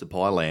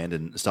Pie Land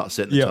and start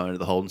setting the tone at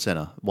the Holden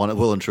Centre.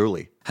 Well and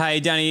truly. Hey,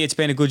 Danny, it's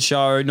been a good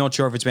show. Not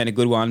sure if it's been a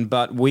good one,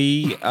 but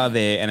we are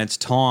there, and it's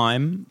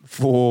time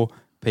for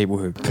People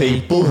Who.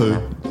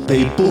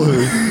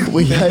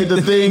 We hate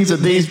the things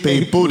that these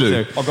people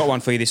do. I've got one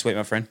for you this week,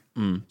 my friend.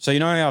 So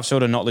how I've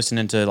sort of not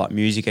listening to like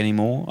music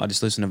anymore. I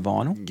just listen to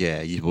vinyl.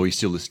 Yeah, you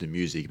still listen to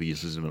music, but you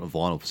just listen to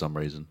vinyl for some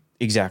reason.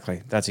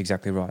 Exactly. That's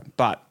exactly right.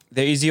 But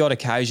there is the odd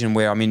occasion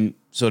where I'm in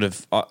sort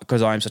of,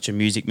 because I am such a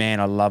music man,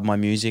 I love my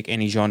music,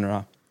 any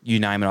genre, you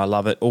name it, I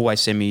love it. Always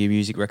send me your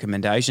music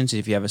recommendations.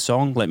 If you have a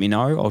song, let me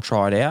know. I'll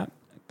try it out,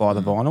 buy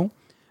the vinyl.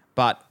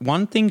 But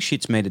one thing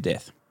shits me to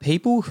death.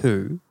 People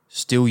who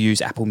still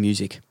use Apple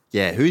Music.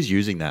 Yeah, who's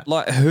using that?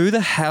 Like, who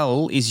the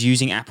hell is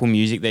using Apple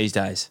Music these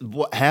days?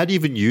 How do you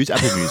even use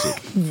Apple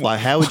Music? Like,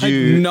 how would I have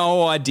you...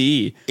 no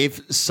idea.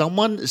 If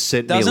someone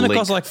sent me a Doesn't link... it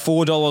cost like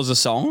 $4 a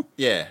song?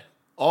 Yeah.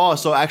 Oh,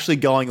 so actually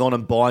going on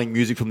and buying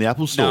music from the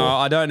Apple Store? No,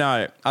 I don't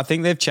know. I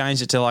think they've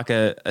changed it to like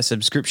a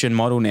subscription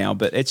model now,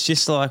 but it's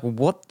just like,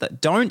 what the...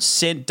 Don't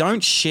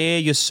share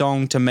your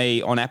song to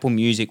me on Apple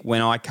Music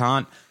when I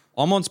can't...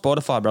 I'm on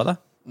Spotify, brother.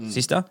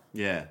 Sister.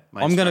 Yeah.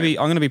 I'm gonna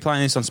be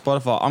playing this on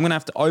Spotify. I'm gonna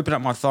have to open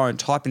up my phone,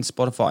 type in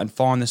Spotify, and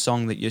find the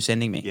song that you're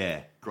sending me.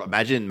 Yeah.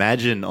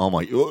 Imagine. Oh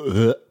my.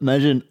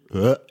 Imagine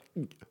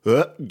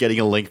getting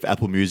a link for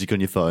Apple Music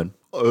on your phone.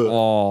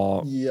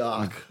 Oh,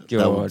 Yuck.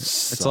 God.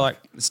 It's like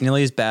it's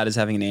nearly as bad as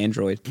having an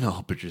Android.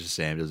 Oh, Producer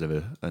Sam does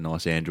have a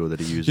nice Android that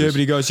he uses. Yeah, but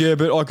he goes,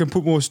 but I can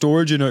put more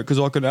storage in it because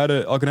I can add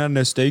an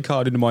SD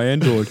card into my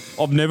Android.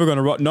 I'm never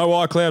gonna write no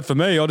iCloud for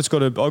me.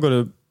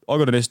 I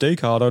got an SD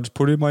card. I just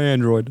put it in my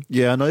Android.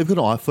 Yeah, I know you've got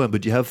an iPhone,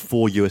 but do you have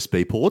 4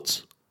 USB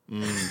ports?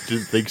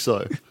 Didn't think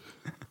so.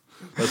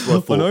 That's what I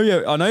thought.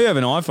 I know you have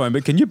an iPhone,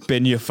 but can you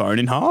bend your phone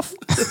in half?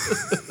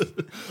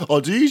 Oh,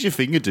 do you use your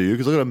finger, do you?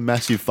 Because I've got a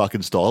massive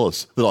fucking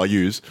stylus that I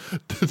use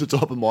to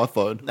type on my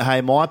phone.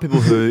 Hey, my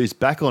People Who is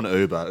back on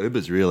Uber.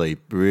 Uber's really,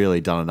 really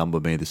done a number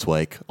with me this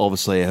week.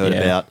 Obviously, I heard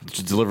about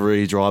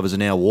delivery drivers are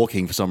now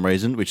walking for some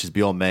reason, which is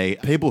beyond me.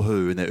 People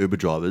Who and their Uber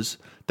drivers,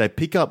 they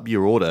pick up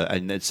your order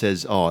and it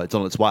says, oh, it's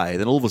on its way.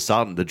 Then all of a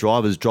sudden, the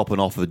driver's dropping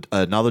off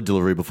another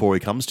delivery before he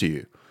comes to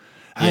you.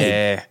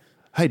 Hey,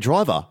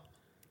 driver,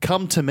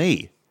 come to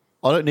me.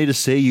 I don't need to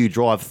see you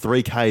drive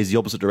 3 Ks the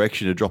opposite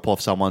direction to drop off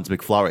someone's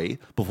McFlurry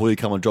before you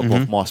come and drop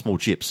off my small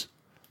chips.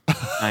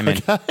 Amen.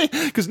 Okay?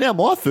 Because now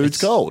my food's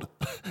cold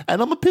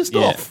and I'm pissed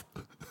off.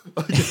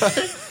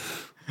 Okay?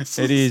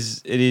 It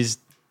is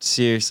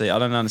seriously. I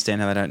don't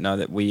understand how they don't know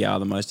that we are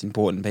the most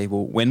important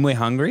people. When we're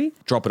hungry,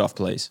 drop it off,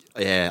 please.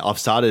 Yeah, I've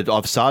started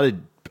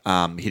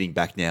hitting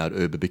back now at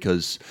Uber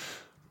because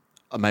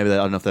maybe I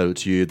don't know if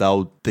it's you.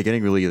 They're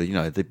getting really,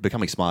 they're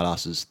becoming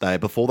smartasses.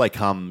 Before they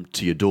come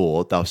to your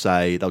door, they'll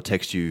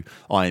text you,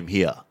 "I am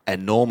here."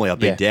 And normally I've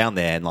been down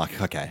there and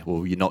like, okay,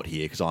 well you're not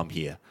here because I'm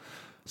here.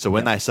 So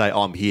when they say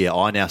I'm here,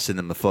 I now send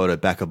them a photo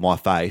back of my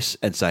face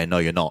and say, "No,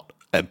 you're not,"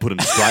 and put them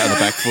straight on the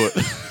back foot.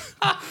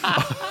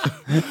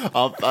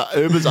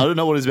 Ubers, I don't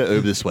know what it is about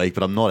Uber this week,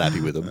 but I'm not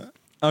happy with them.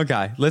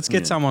 Okay, let's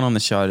get someone on the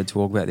show to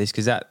talk about this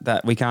because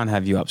that we can't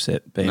have you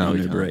upset being on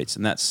Uber Eats,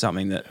 and that's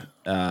something that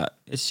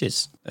that's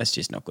just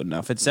not good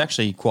enough. It's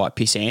actually quite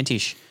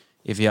pissantish,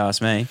 if you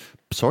ask me.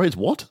 Sorry, it's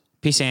what?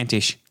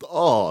 Pissantish.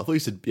 Oh, I thought you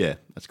said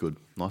that's good.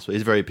 Nice.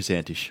 It's very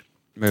pissantish.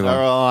 Move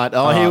All on.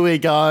 right. Here we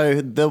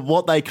go.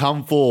 What they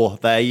come for.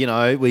 They,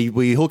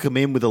 we hook them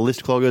in with the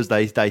List Cloggers.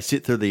 They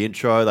sit through the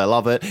intro. They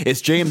love it.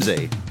 It's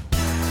GMZ.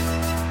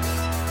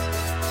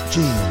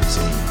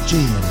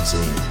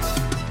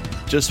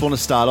 GMZ. Just want to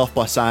start off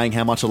by saying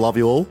how much I love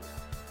you all.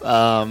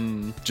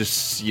 You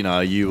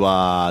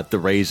are the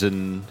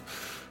reason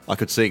I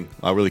could sing.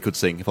 I really could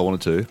sing if I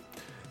wanted to.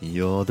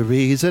 You're the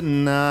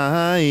reason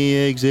I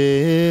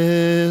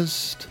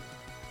exist.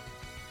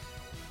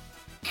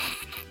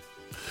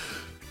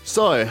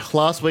 So,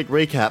 last week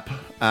recap.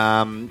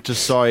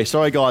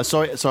 Sorry guys.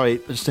 Sorry.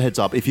 Just a heads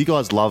up. If you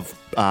guys love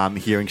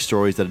hearing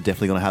stories that are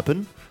definitely going to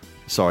happen,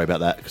 sorry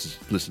about that. Because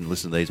listen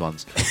to these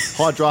ones.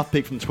 High draft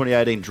pick from the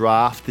 2018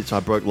 draft, which I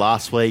broke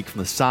last week from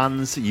the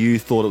Suns. You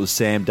thought it was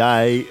Sam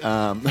Day.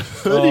 I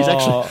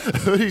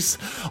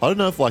don't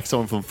know if like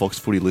someone from Fox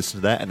Footy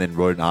listened to that and then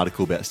wrote an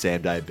article about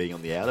Sam Day being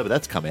on the outer, but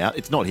that's come out.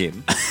 It's not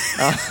him.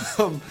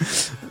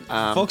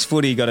 Fox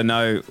Footy got to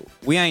know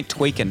we ain't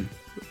tweaking.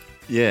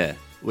 Yeah.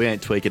 We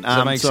ain't tweaking. Does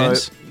that make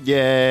sense?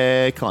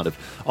 Yeah, kind of.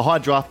 A high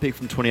draft pick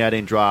from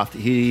 2018 draft.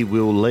 He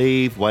will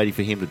leave, waiting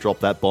for him to drop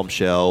that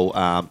bombshell.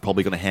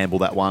 Probably going to handle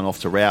that one off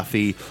to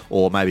Ralphie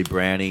or maybe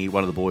Brownie.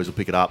 One of the boys will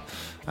pick it up.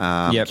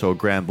 So a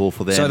grand ball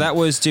for them. So that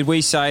was, did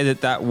we say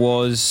that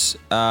was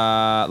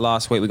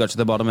last week we got to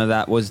the bottom of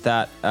that? Was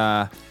that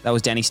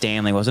was Danny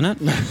Stanley, wasn't it?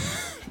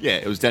 Yeah,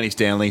 it was Danny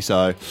Stanley.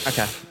 So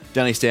okay.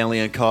 Danny Stanley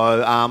and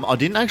co. I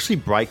didn't actually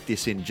break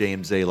this in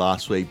GMZ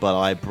last week, but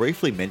I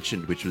briefly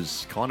mentioned, which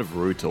was kind of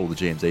rude to all the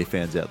GMZ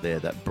fans out there,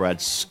 that Brad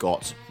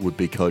Scott would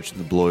be coaching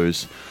the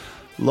Blues.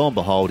 Lo and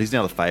behold, he's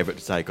now the favourite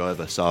to take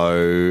over.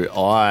 So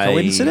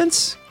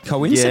Coincidence?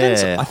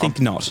 Yeah, I think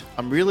not.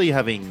 I'm really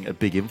having a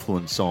big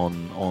influence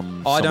on.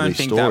 I don't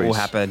think stories. that will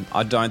happen.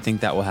 I don't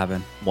think that will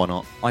happen. Why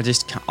not? I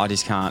just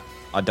can't.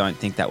 I don't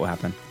think that will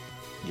happen.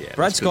 Yeah,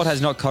 Brad Scott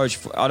has not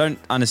coached. I don't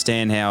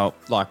understand how,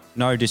 like,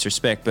 no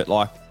disrespect, but,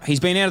 like, he's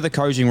been out of the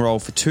coaching role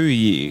for 2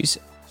 years,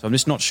 so I'm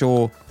just not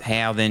sure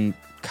how then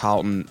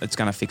it's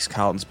going to fix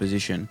Carlton's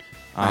position.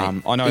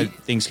 I know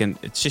things can...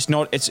 It's just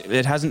not...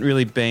 It hasn't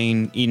really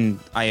been in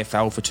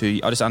AFL for 2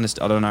 years.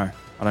 I don't know.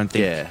 I don't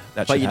think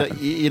that should happen.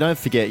 But you don't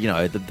forget,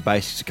 the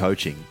basics of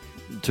coaching.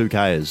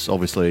 2Kers,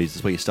 obviously,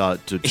 is where you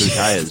start to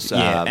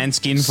 2Kers. And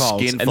skin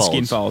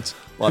folds.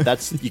 Like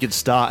you can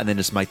start and then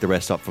just make the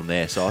rest up from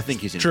there. So I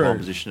think he's in prime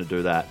position to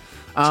do that.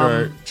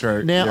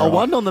 True. Now, I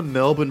won on the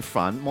Melbourne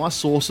front. My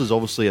sources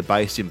obviously are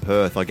based in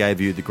Perth. I gave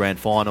you the grand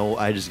final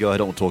ages ago. I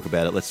don't want to talk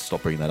about it. Let's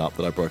stop bringing that up,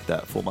 that I broke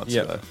that 4 months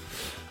ago.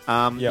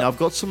 Now, I've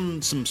got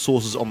some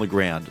sources on the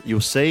ground.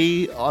 You'll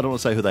see, I don't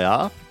want to say who they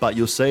are, but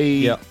you'll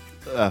see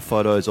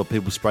photos of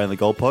people spraying the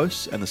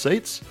goalposts and the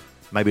seats.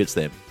 Maybe it's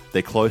them.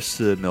 They're close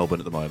to Melbourne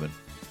at the moment.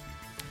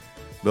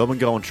 Melbourne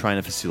go on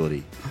trainer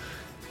facility.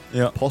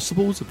 Yeah.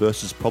 Possibles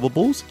versus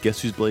probables.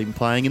 Guess who's been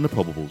playing in the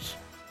probables?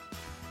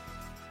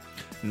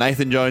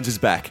 Nathan Jones is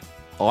back.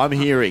 I'm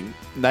hearing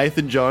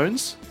Nathan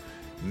Jones,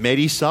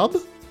 Medi-sub,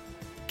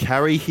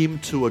 carry him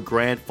to a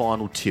grand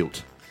final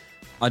tilt.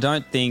 I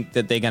don't think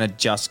that they're going to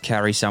just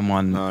carry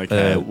someone.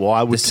 Okay.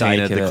 Why would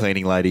Tina, the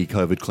cleaning lady,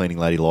 COVID cleaning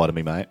lady, lie to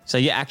me, mate? So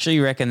you actually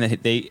reckon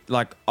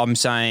that I'm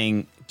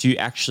saying, do you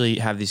actually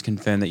have this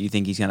confirmed that you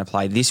think he's going to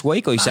play this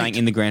week, or are you saying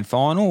in the grand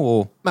final?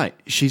 Or mate,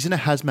 she's in a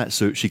hazmat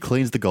suit. She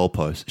cleans the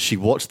goalpost. She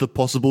watched the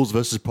possibles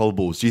versus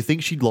probables. Do you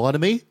think she'd lie to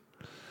me?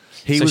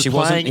 He was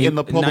playing in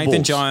the probables.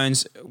 Nathan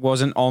Jones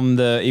wasn't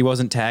he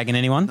wasn't tagging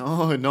anyone?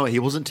 No, he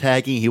wasn't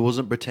tagging. He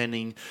wasn't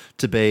pretending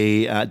to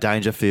be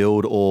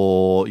Dangerfield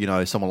or,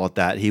 someone like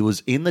that. He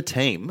was in the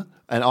team.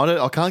 And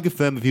I can't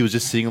confirm if he was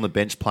just sitting on the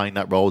bench playing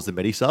that role as the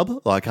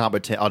Medi-sub. Like, I can't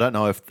pretend. I don't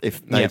know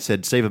if they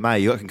said, Stephen May,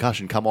 you got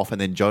concussion, come off, and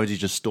then Jonesy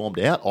just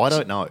stormed out. I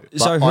don't know.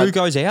 So who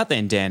goes out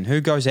then, Dan?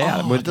 Who goes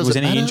out? Was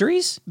any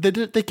injuries?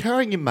 They're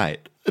carrying him,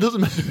 mate. It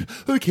doesn't matter.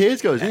 Who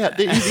cares goes out?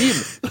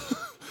 He's in.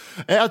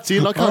 Out's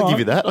in. I can't give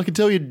you that. I can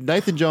tell you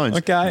Nathan Jones.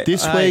 Okay.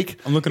 This week.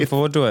 I'm looking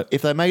forward to it.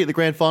 If they make it the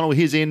grand final,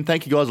 he's in.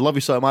 Thank you guys. I love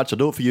you so much. I'll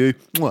do it for you.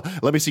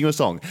 Let me sing you a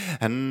song.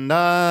 And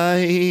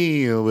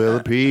I will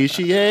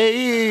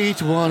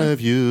appreciate one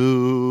of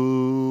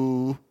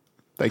you.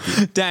 Thank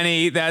you.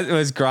 Danny, that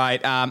was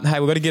great. Hey,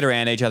 we've got to get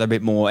around each other a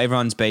bit more.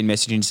 Everyone's been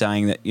messaging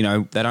saying that,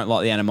 they don't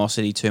like the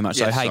animosity too much.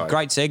 Yeah, so, hey, sorry.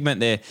 great segment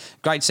there.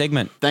 Great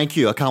segment. Thank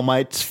you. I can't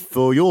wait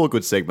for your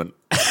good segment.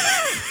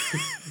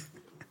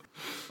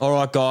 All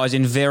right, guys,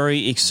 in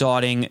very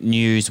exciting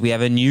news, we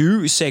have a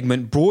new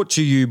segment brought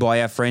to you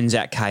by our friends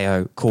at KO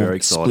Very called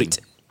exciting. Split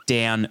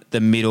Down the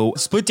Middle.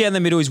 Split Down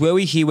the Middle is where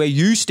we hear where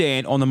you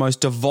stand on the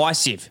most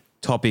divisive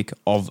topic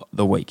of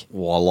the week.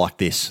 Oh, I like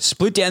this.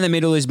 Split Down the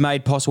Middle is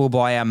made possible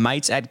by our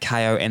mates at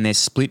KO and their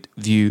split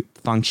view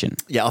function.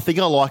 Yeah, I think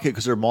I like it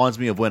because it reminds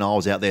me of when I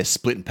was out there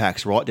splitting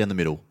packs right down the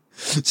middle.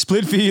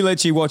 Split View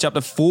lets you watch up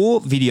to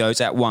 4 videos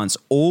at once,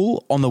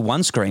 all on the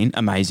one screen,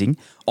 amazing,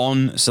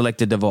 on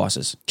selected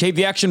devices. Keep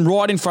the action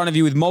right in front of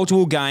you with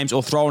multiple games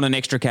or throw in an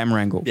extra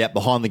camera angle. Yeah,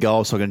 behind the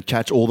goal so I can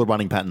catch all the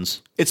running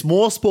patterns. It's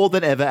more sport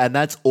than ever, and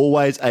that's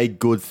always a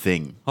good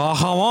thing. Oh,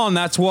 come on.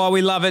 That's why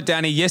we love it,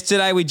 Danny.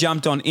 Yesterday, we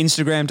jumped on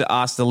Instagram to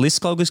ask the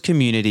List Cloggers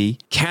community,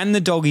 can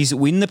the Doggies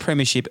win the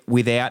premiership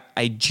without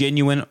a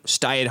genuine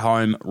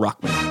stay-at-home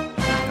ruckman?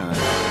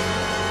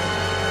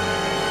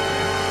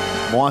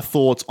 My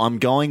thoughts, I'm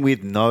going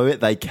with no,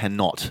 they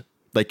cannot.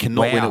 They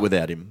cannot Wow. win it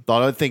without him. I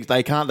don't think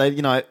they can't. They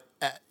have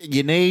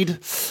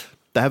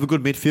a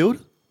good midfield,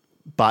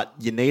 but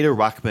you need a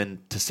ruckman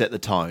to set the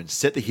tone,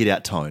 set the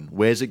hit-out tone.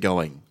 Where's it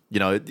going?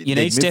 You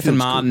need Stefan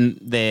Martin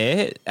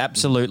there,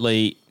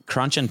 absolutely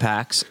crunching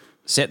packs,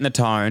 setting the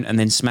tone, and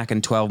then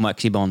smacking 12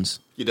 maxi bonds.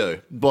 You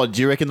do. But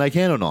do you reckon they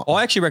can or not?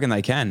 I actually reckon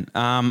they can.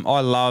 I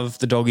love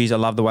the Doggies. I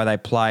love the way they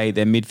play.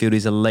 Their midfield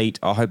is elite.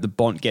 I hope the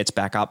Bont gets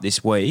back up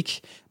this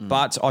week.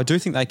 But I do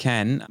think they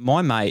can.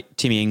 My mate,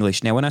 Timmy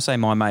English. Now, when I say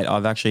my mate,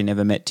 I've actually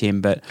never met Tim,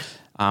 but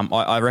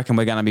I reckon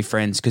we're going to be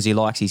friends because he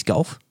likes his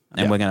golf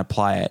and we're going to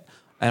play it.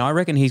 And I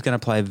reckon he's going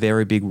to play a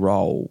very big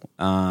role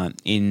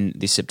in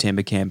this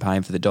September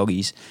campaign for the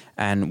Doggies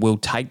and will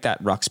take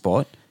that ruck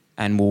spot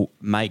and will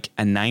make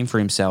a name for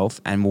himself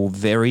and will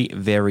very,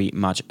 very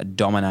much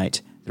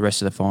dominate the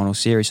rest of the final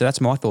series. So that's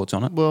my thoughts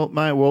on it. Well,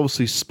 mate, we're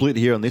obviously split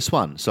here on this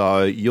one.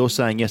 So you're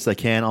saying yes, they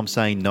can. I'm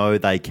saying no,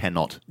 they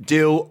cannot.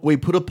 Dill, we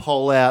put a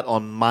poll out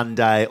on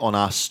Monday on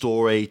our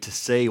story to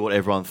see what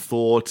everyone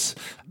thought.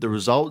 The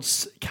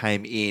results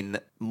came in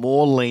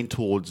more lean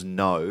towards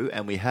no,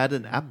 and we had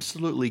an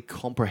absolutely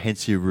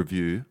comprehensive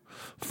review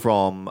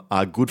from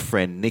our good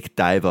friend Nick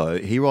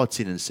Davo. He writes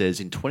in and says,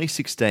 in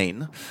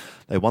 2016,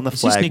 they won the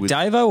flag. Is this Nick with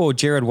Davo or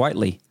Jared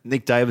Waitley?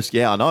 Nick Davis,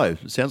 yeah, I know.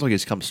 It sounds like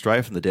he's come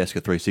straight from the desk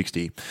at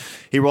 360.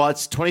 He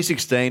writes,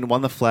 2016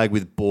 won the flag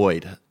with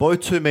Boyd.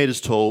 Both 2 metres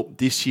tall.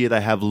 This year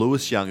they have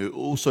Lewis Young, who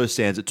also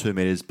stands at 2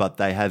 metres, but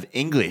they have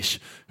English,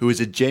 who is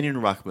a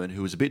genuine ruckman,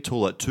 who is a bit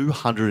tall at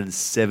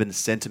 207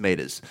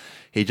 centimetres.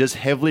 He just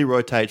heavily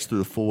rotates through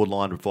the forward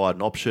line to provide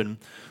an option.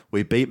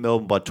 We beat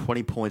Melbourne by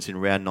 20 points in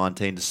round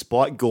 19,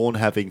 despite Gawn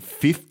having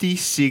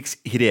 56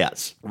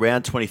 hit-outs.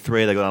 Round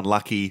 23, they got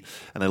unlucky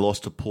and they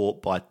lost to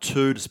Port by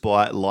 2,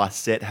 despite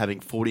Lysette having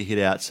 40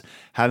 hit-outs.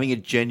 Having a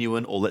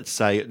genuine, or let's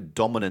say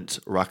dominant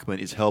ruckman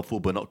is helpful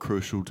but not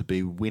crucial to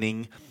be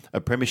winning a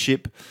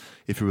premiership.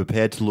 If you're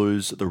prepared to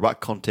lose the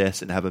ruck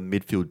contest and have a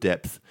midfield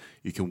depth,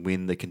 you can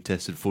win the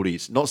contested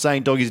footies. Not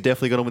saying Doggies are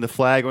definitely going to win the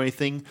flag or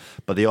anything,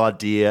 but the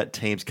idea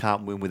teams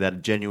can't win without a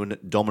genuine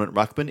dominant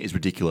ruckman is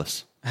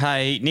ridiculous.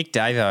 Hey, Nick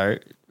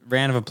Davo,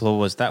 round of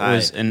applause. That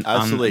was an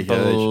absolutely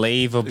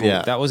unbelievable.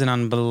 Yeah. That was an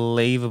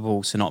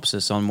unbelievable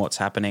synopsis on what's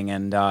happening,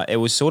 and it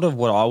was sort of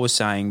what I was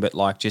saying, but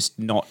like just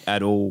not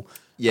at all.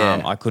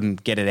 Yeah. I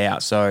couldn't get it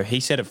out, so he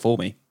said it for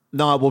me.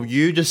 No, well,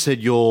 you just said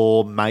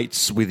you're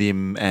mates with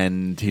him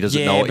and he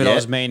doesn't know it but yet. I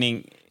was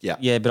meaning.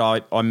 Yeah.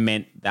 But I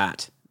meant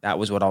that. That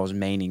was what I was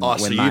meaning. Oh, We're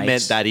so you mates.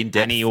 meant that in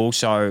depth. And he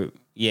also,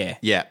 yeah.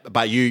 Yeah,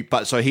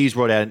 but so he's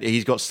wrote out,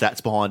 he's got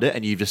stats behind it,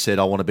 and you've just said,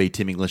 I want to be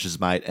Tim English's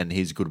mate, and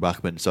he's a good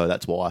ruckman, so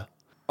that's why.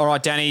 All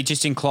right, Danny,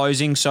 just in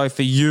closing, so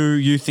for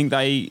you think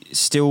they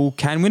still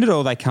can win it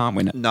or they can't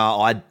win it? No,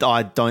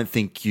 I don't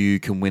think you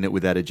can win it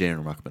without a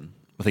genuine ruckman.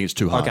 I think it's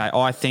too hard. Okay,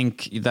 I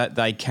think that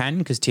they can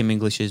because Tim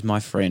English is my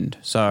friend.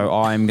 So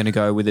I'm going to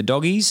go with the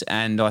Doggies,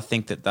 and I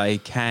think that they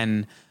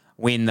can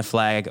win the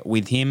flag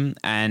with him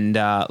and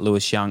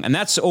Lewis Young. And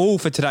that's all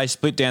for today's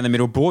Split Down the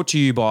Middle, brought to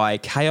you by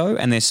KO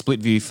and their split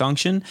view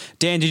function.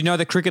 Dan, did you know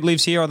that cricket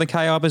lives here on the KO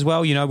app as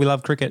well? You know we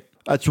love cricket.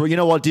 That's right. You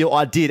know what, Deal?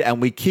 I did,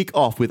 and we kick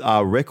off with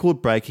our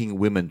record-breaking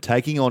women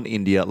taking on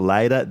India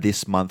later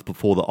this month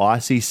before the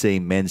ICC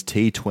Men's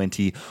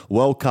T20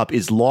 World Cup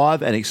is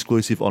live and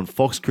exclusive on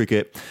Fox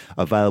Cricket,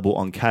 available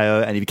on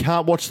KO. And if you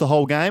can't watch the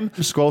whole game,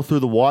 scroll through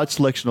the wide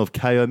selection of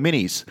KO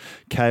Minis,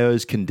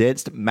 KO's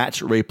condensed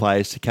match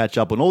replays to catch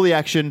up on all the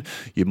action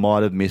you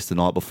might have missed the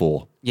night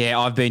before. Yeah,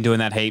 I've been doing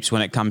that heaps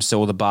when it comes to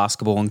all the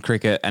basketball and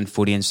cricket and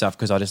footy and stuff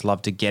because I just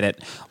love to get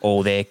it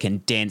all there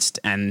condensed.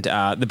 And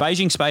the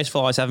Beijing Space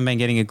Flies haven't been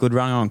getting a good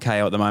run on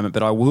KO at the moment,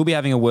 but I will be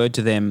having a word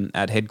to them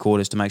at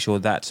headquarters to make sure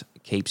that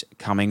keeps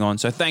coming on.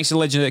 So thanks to the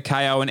legend at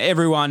KO and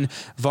everyone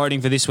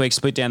voting for this week's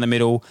Split Down the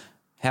Middle.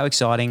 How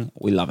exciting.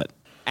 We love it.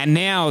 And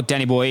now,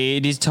 Danny boy,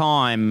 it is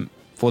time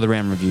for the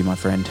round review, my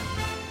friend.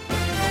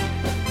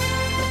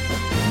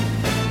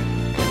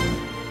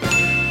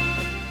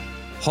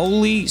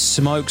 Holy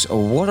smokes,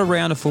 what a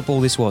round of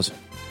football this was.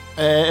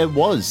 It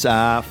was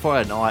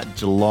Friday night,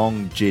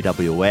 Geelong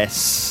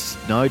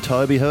GWS. No,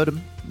 Toby heard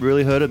him.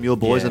 Really heard him. Your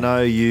boys, Yeah. I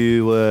know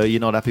you're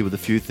not happy with a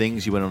few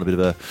things. You went on a bit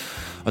of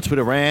a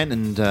Twitter rant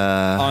and...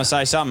 I'm going to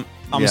say something.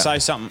 I'm going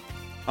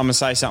to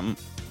say something.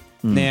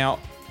 Now,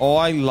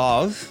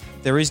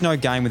 there is no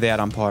game without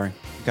umpiring.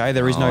 Okay?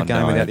 There is no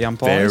game without the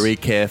umpires. Very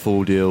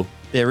careful, Dill.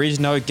 There is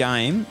no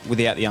game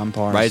without the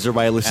umpires. Razor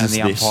Ray listens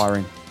and to the this.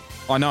 umpiring.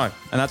 I know,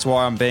 and that's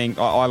why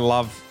I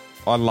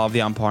love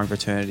the umpiring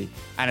fraternity.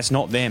 And it's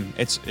not them.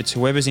 It's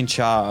whoever's in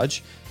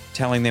charge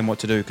telling them what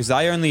to do, because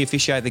they only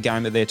officiate the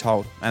game that they're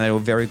told, and they do a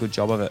very good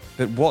job of it.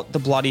 But what the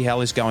bloody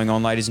hell is going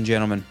on, ladies and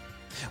gentlemen?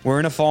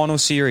 We're in a final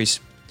series.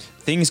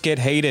 Things get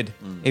heated.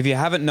 If you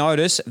haven't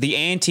noticed, the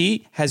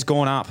ante has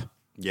gone up.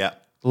 Yeah.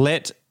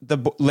 Let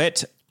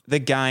the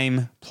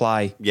game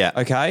play. Yeah.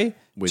 Okay?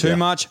 With Too ya.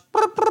 much,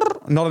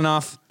 not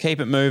enough. Keep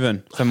it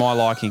moving for my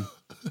liking.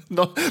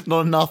 Not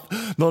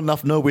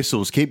enough. No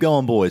whistles. Keep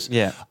going, boys.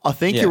 Yeah. I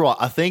think Yeah. you're right.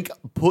 I think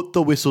put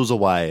the whistles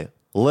away.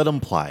 Let them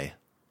play.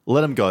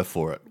 Let them go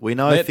for it. We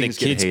know Let things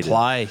the get kids heated.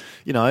 play.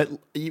 You know,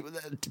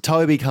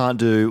 Toby can't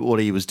do what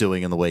he was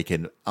doing in the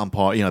weekend,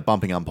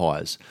 bumping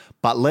umpires.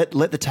 But let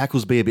the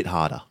tackles be a bit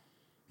harder.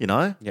 You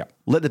know? Yeah.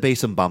 Let there be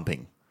some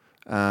bumping.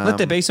 Let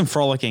there be some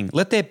frolicking.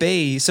 Let there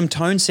be some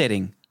tone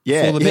setting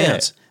Yeah, for the yeah.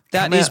 bounce.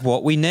 That Come is out-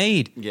 what we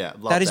need. Yeah,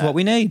 love that is that. what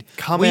we need.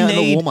 Come we out in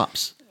the need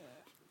warm-ups.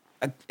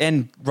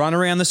 and run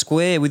around the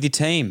square with your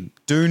team.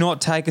 Do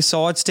not take a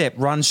sidestep.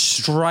 Run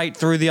straight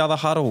through the other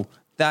huddle.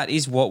 That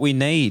is what we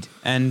need.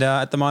 And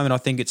at the moment, I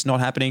think it's not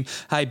happening.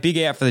 Hey, big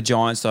out for the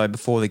Giants, though,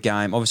 before the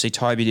game. Obviously,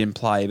 Toby didn't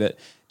play, but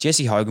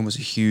Jesse Hogan was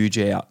a huge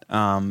out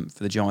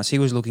for the Giants. He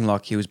was looking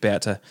like he was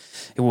about to...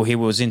 Well, he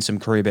was in some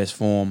career best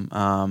form,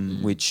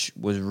 which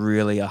was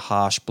really a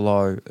harsh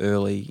blow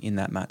early in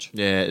that match.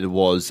 Yeah, it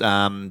was.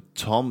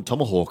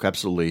 Tomahawk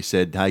absolutely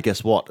said, hey,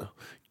 guess what?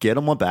 Get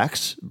on my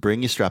backs,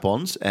 bring your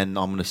strap-ons, and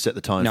I'm going to set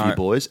the tone for you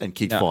boys and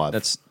kick five.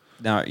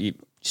 You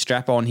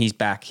strap on his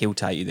back, he'll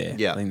take you there.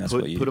 Yeah, I think that's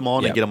put him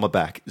on and get on my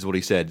back is what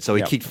he said. So he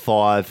Yep. kicked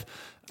 5,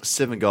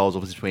 7 goals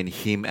obviously between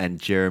him and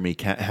Jeremy.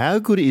 How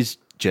good is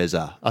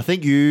Jezza? I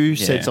think you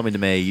said something to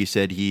me. You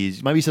said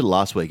maybe you said it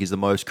last week, he's the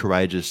most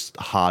courageous,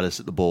 hardest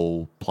at the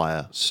ball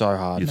player. So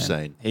hard, you've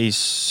man. seen. He's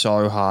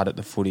so hard at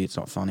the footy, it's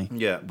not funny.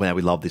 Yeah. Well,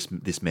 we love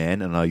this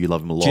man, and I know you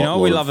love him a lot. Do you know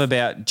what we love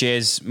about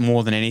Jez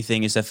more than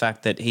anything is the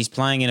fact that he's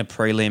playing in a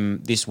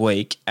prelim this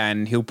week,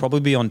 and he'll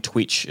probably be on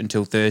Twitch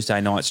until Thursday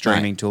night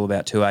streaming till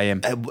about 2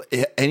 a.m.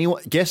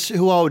 Anyone? Guess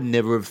who I would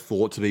never have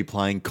thought to be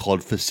playing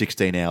COD for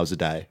 16 hours a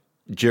day?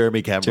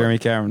 Jeremy Cameron. Jeremy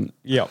Cameron,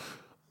 yep.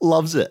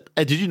 Loves it.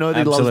 And did you know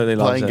that he Absolutely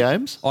loves playing loves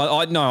it.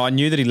 games? I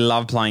knew that he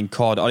loved playing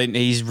COD.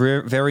 He's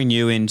very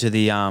new into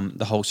the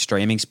whole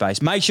streaming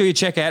space. Make sure you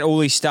check out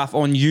all his stuff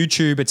on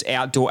YouTube. It's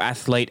Outdoor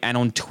Athlete, and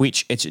on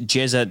Twitch it's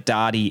Jezza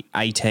Darty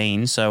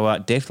 18. So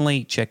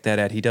definitely check that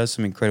out. He does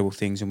some incredible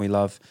things, and we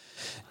love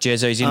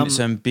Jezza. He's in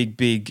some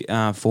big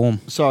form.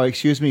 Sorry,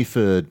 excuse me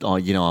for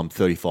I'm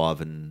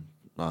 35 and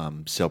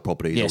sell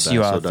properties. Yes, all day,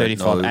 you so are I don't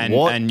 35,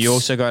 know and you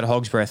also go to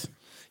Hog's Breath.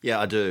 Yeah,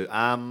 I do.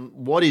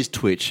 What is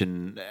Twitch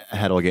and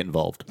how do I get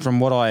involved? From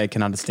what I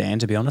can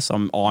understand, to be honest,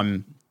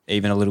 I'm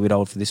even a little bit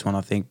old for this one,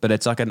 I think. But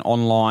it's like an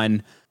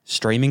online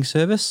streaming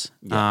service.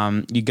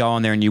 Yeah. You go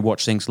on there and you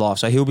watch things live.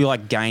 So he'll be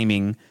like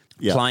gaming,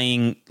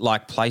 playing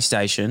like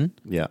PlayStation,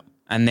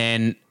 and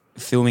then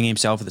filming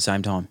himself at the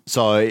same time.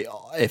 So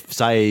if,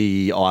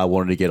 say, I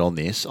wanted to get on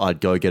this, I'd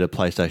go get a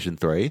PlayStation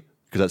 3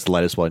 because that's the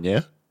latest one,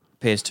 yeah?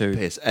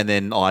 PS2. And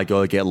then I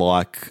go get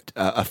like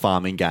a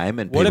farming game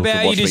and What people can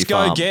about you watch just me go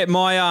farm. get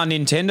my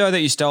Nintendo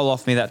that you stole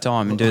off me that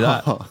time and do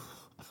that?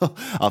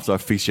 After I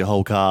fixed your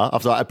whole car,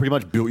 after I pretty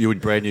much built you a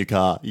brand new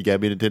car, you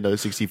gave me a Nintendo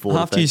 64.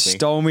 after you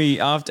stole my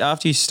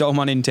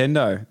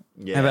Nintendo.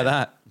 Yeah. How about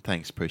that?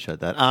 Thanks, appreciate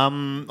that.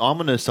 I'm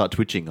gonna start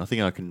twitching. I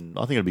think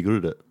I'll be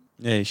good at it.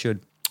 Yeah, you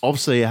should.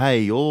 Obviously, hey,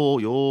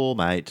 your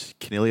mate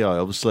Canelio,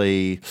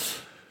 obviously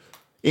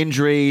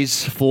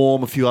injuries,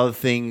 form, a few other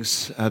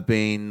things have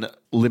been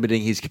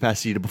limiting his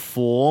capacity to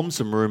perform.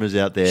 Some rumours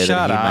out there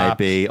Shut that he up.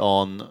 may be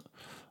on.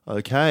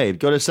 Okay,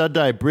 got a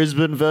Saturday,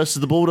 Brisbane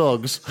versus the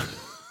Bulldogs.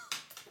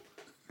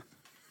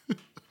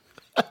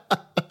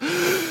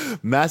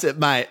 Massive,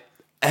 mate.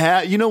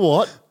 You know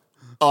what?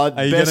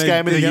 Best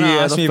game of the year.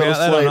 Ask me about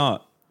that or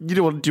not? Do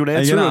you want to answer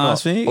Are you it or gonna not?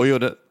 ask me? Or you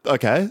want to,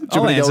 okay. Do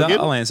you want me to go again?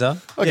 I'll answer.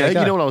 Okay, Yeah,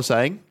 go. you know what I was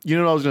saying? You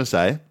know what I was going to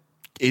say?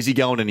 Is he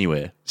going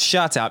anywhere?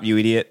 Shut up, you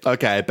idiot.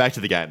 Okay, back to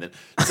the game then.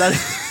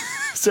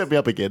 Set me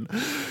up again.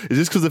 Is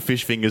this because of the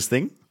fish fingers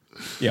thing?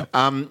 Yeah.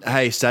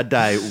 Hey,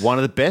 Saturday, one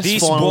of the best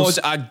This finals. was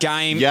a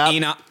game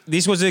Yep.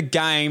 This was a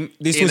game.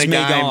 This In was a me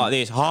game. going like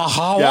this. Ha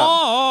ha Yep.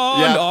 ha.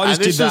 Yep. I And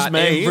just did this was that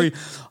me. every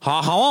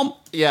ha ha.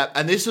 Yeah,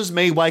 and this was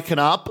me waking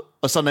up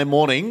a Sunday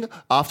morning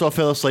after I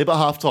fell asleep at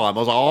halftime. I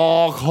was like,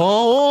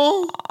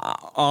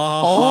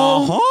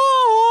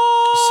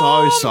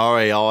 So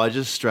sorry. I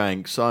just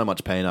drank so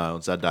much Pinot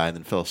on Saturday and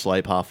then fell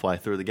asleep halfway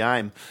through the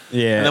game.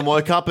 Yeah. And then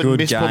woke up and Good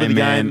missed probably the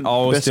man. game. I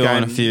was best doing game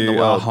a in the few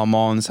world.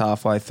 Hamons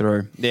halfway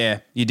through. Yeah,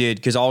 you did,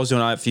 because I was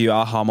doing a few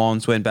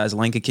Hamons when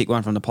Baslenka kicked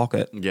one from the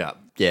pocket. Yeah.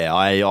 Yeah,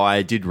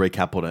 I did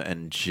recap on it,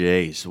 and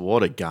geez,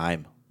 what a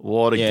game.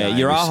 What a game.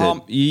 Your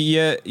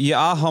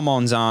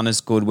Hamons aren't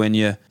as good when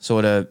you're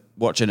sort of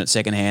watching it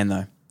secondhand,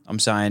 though. I'm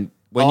saying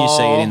when you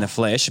see it in the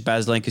flesh,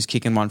 Baslenka's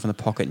kicking one from the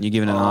pocket and you're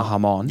giving an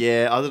Hamon.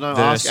 Yeah, I don't know.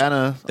 Ask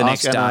Anna. The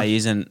next day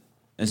isn't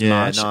as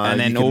much. No, and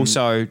then you can-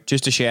 also,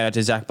 just a shout out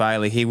to Zach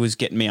Bailey, he was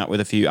getting me up with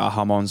a few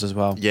Hamons as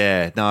well.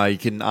 Yeah, no, you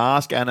can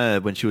ask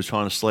Anna when she was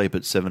trying to sleep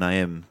at 7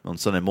 a.m. on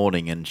Sunday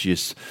morning, and she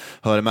just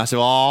heard a massive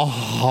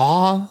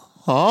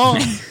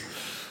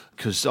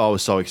because I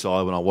was so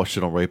excited when I watched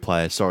it on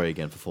replay. Sorry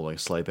again for falling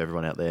asleep,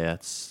 everyone out there.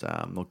 It's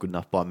not good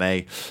enough by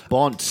me.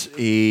 Bont,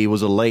 he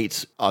was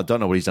elite. I don't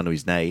know what he's done to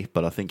his knee,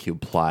 but I think he'll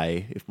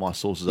play if my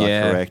sources are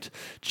correct.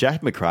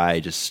 Jack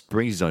McRae just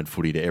brings his own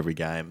footy to every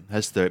game.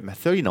 Has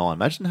 39.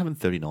 Imagine having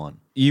 39.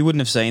 You wouldn't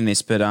have seen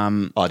this, but I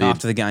did.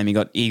 after the game, he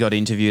got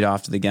interviewed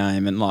after the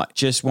game, and like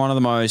just one of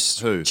the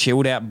most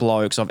chilled out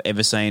blokes I've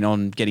ever seen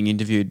on getting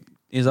interviewed.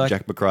 He's like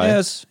Jack McRae.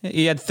 Yes,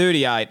 he had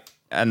 38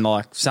 and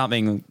like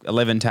something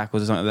 11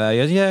 tackles or something like that. He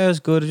goes, yeah, it was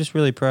good. I'm just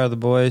really proud of the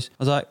boys. I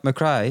was like,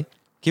 McRae,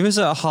 give us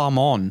a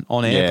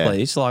on air,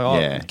 please.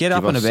 Like, get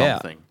up and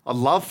about. Something. I'd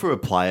love for a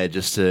player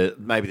just to,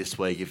 maybe this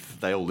week, if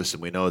they all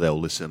listen, we know they'll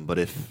listen, but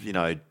if,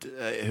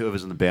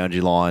 whoever's on the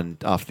boundary line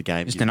after the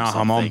game, just give an them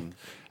something,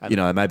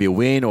 maybe a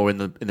win or in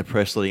the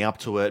press leading up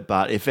to it.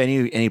 But if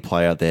any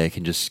player out there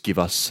can just give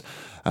us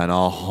an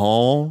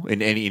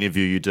in any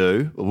interview you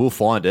do, we'll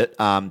find it.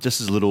 Just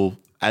as little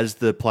as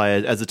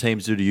the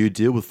teams do to you,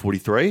 deal with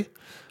 43.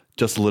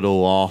 Just a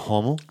little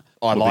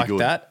I like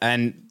that,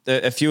 and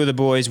a few of the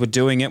boys were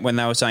doing it when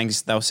they were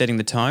setting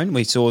the tone.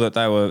 We saw that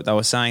they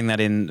were saying that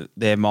in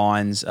their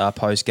minds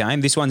post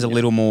game. This one's a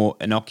little more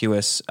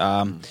innocuous,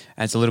 and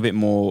it's a little bit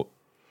more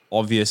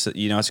obvious that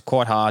it's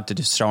quite hard to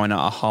just throw in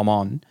a hum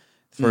on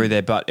through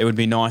there, but it would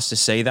be nice to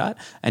see that.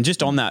 And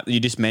just on that, you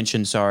just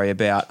mentioned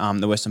about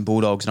the Western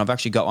Bulldogs, and I've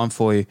actually got one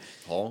for you.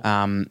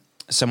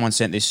 Someone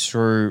sent this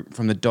through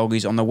from the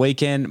Doggies on the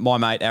weekend. My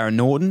mate Aaron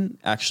Norton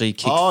actually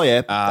kicked. Oh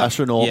yeah,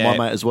 Asher Norton, my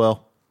mate as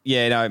well.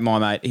 Yeah, no, my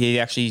mate. He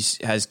actually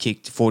has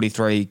kicked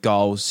 43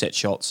 goals, set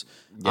shots.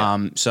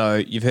 Yeah. So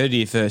you've heard it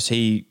here first.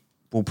 He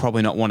will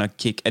probably not want to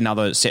kick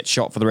another set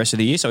shot for the rest of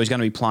the year. So he's going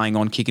to be playing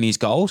on kicking his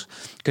goals,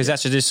 because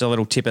that's just a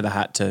little tip of the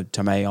hat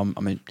to me. I'm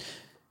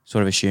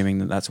sort of assuming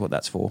that that's what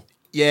that's for.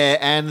 Yeah,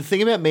 and the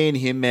thing about me and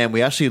him, man,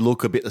 we actually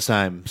look a bit the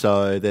same.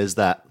 So there's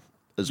that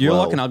as well.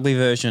 You're like an ugly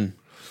version.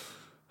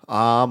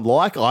 I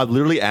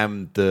literally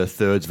am the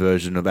thirds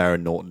version of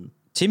Aaron Norton.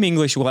 Tim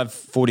English will have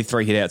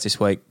 43 hitouts this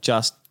week,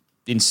 just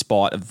in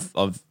spite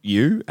of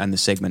you and the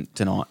segment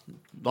tonight.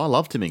 I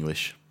love Tim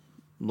English.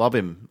 Love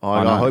him.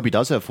 I hope he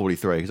does have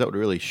 43, because that would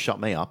really shut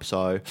me up.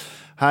 So,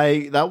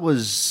 hey, that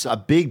was a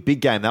big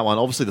game, that one.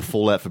 Obviously, the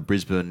fallout for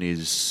Brisbane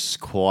is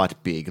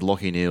quite big.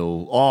 Lockie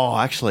Neal. Oh,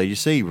 actually, you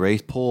see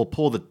Reece, poor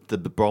the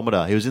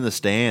barometer. He was in the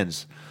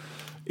stands.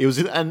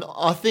 And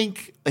I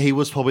think he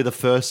was probably the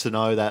first to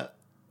know that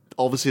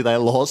obviously they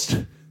lost.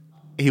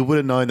 He would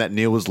have known that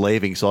Neal was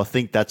leaving, so I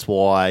think that's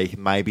why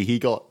maybe he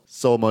got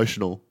so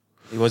emotional.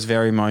 He was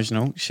very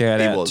emotional.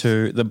 Shout out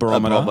to the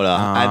barometer.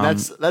 And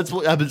that's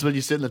what happens when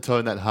you set the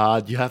tone that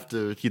hard. You have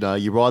to,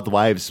 you ride the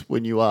waves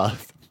when you are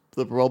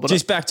the barometer.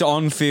 Just back to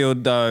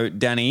on-field, though,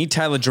 Danny.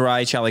 Taylor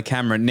Dre, Charlie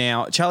Cameron.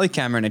 Now, Charlie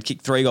Cameron had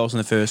kicked 3 goals in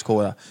the first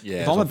quarter.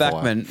 Yeah, if I'm a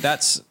backman,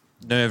 that's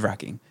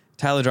nerve-wracking.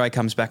 Taylor Dre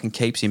comes back and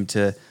keeps him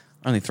to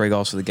only 3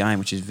 goals for the game,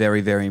 which is very,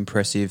 very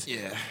impressive.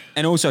 Yeah.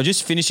 And also,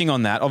 just finishing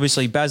on that,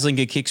 obviously,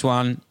 Baslinger kicks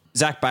one.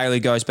 Zach Bailey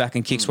goes back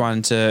and kicks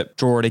one to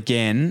draw it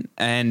again.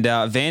 And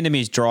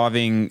Vandermeer's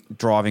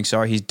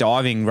he's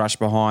diving rush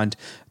behind.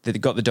 They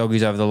got the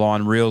Doggies over the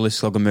line. Real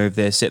List Clogger move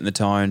there, setting the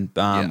tone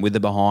with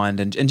the behind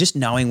and just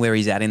knowing where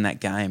he's at in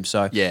that game.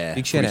 So,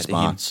 big shout out to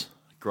him.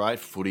 Great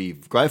footy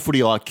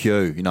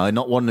IQ.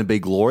 Not wanting to be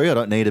glory. I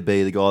don't need to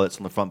be the guy that's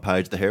on the front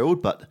page of the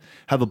Herald, but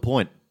have a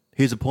point.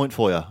 Here's a point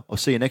for you. I'll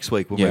see you next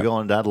week when we're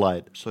going to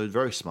Adelaide. So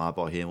very smart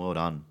by him. Well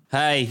done.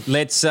 Hey,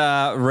 let's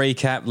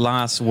recap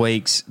last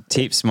week's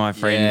tips, my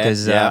friend,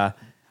 because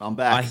I'm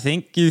back. I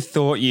think you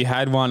thought you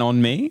had one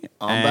on me.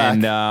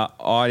 I'm back.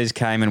 I just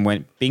came and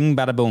went bing,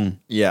 bada,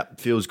 boom. Yeah,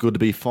 feels good to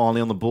be finally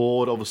on the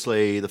board.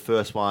 Obviously, the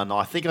first one,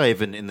 I think I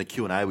even, in the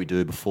Q&A we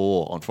do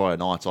before on Friday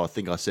nights, I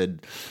think I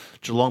said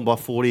Geelong by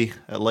 40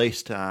 at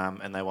least,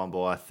 and they won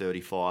by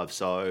 35.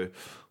 So it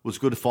was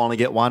good to finally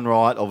get one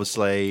right.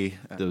 Obviously,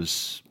 there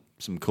was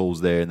some calls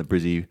there in the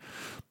Brizzy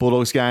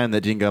Bulldogs game that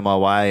didn't go my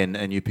way,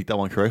 and you picked that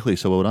one correctly,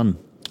 so well done.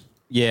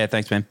 Yeah,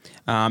 thanks, man.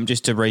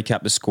 Just to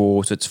recap the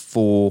score, so it's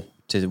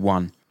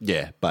 4-1.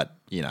 Yeah, but,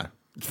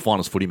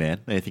 finals footy,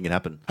 man. Anything can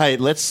happen. Hey,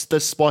 let's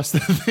spice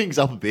things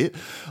up a bit.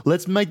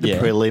 Let's make the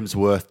prelims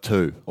worth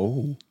 2.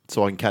 Oh.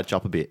 So I can catch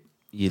up a bit.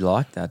 You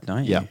like that,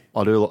 don't you? Yeah,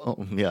 I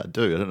do. Yeah, I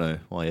do. I don't know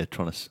why you're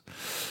trying to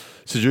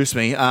seduce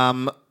me.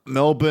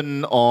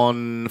 Melbourne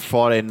on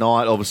Friday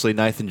night. Obviously,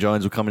 Nathan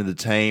Jones will come into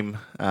the team,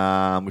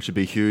 which would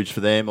be huge for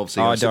them.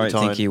 Obviously, I don't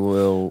think he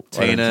will.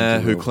 Tina,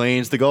 who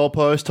cleans the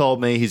goalpost, told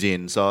me he's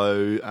in.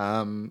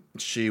 So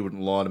she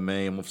wouldn't lie to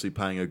me. I'm obviously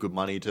paying her good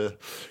money to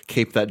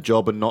keep that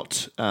job and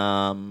not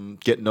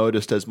get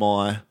noticed as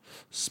my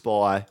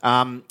spy.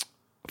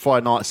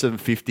 Friday night,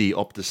 7:50,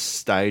 Optus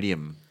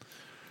Stadium.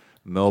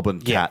 Melbourne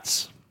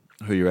Cats.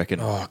 Who you reckon?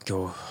 Oh,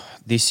 God.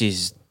 This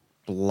is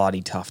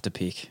bloody tough to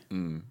pick.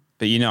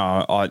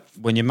 But,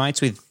 when you're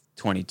mates with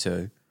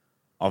 22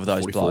 of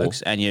those 44.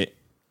 blokes and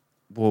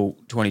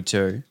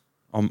 22,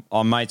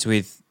 I'm mates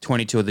with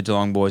 22 of the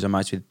Geelong boys. I'm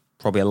mates with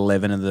probably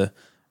 11 of the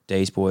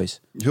D's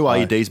boys. Who are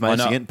your D's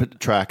mates again?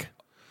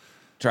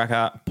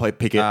 Tracker. Play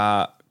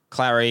Pickett.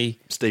 Clary.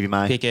 Stevie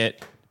May.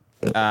 Pickett.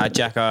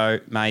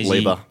 Jacko.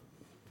 Maisie.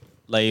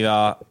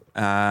 Lever.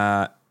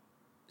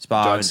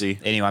 Sparks. Jonesy.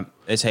 Anyway,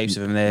 there's heaps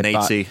of them there.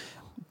 Neatsy.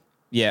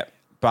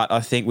 But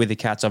I think with the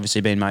Cats obviously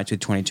being mates with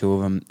 22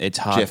 of them, it's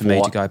hard Jeff for me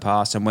White. to go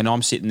past. And when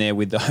I'm sitting there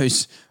with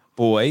those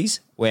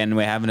boys, when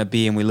we're having a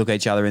beer and we look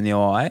each other in the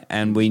eye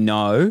and we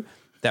know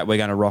that we're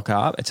going to rock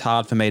up, it's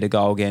hard for me to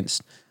go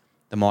against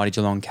the mighty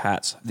Geelong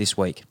Cats this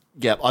week.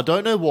 Yeah, I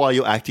don't know why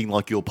you're acting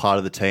like you're part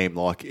of the team.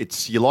 Like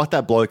you're like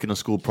that bloke in a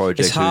school project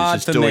It's hard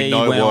who's just for doing me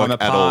no when work I'm a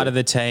at all. part of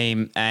the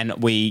team and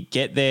we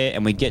get there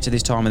and we get to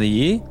this time of the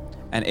year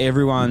and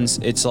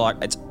it's like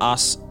it's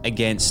us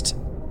against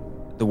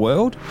the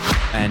world,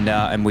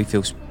 and we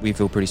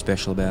feel pretty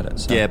special about it.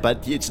 So. Yeah,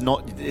 but it's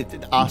not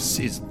us.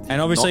 Is and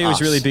obviously not it was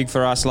us. really big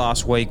for us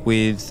last week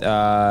with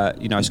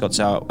Scott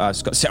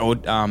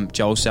Selwood,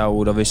 Joel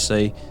Selwood,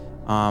 obviously,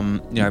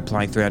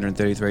 playing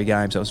 333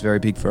 games. That was very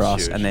big for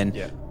us. Huge. And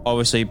then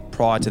obviously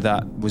prior to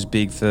that was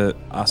big for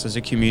us as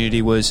a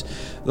community was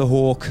the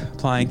Hawk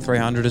playing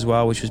 300 as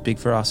well, which was big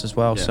for us as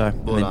well. Yeah. So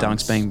and then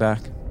Dunks being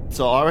back.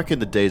 So I reckon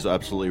the D's will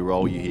absolutely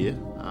roll you here.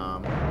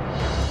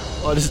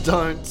 I just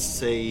don't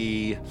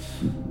see.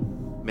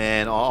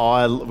 Man,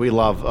 I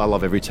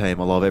love every team.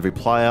 I love every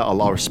player.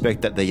 I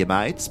respect that they're your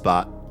mates,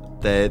 but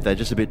they're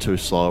just a bit too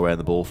slow around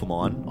the ball for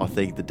mine. I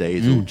think the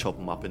D's will chop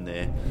them up in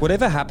there.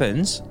 Whatever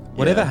happens,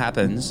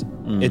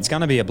 it's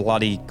going to be a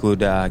bloody good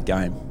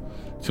game.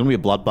 It's going to be a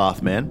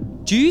bloodbath, man.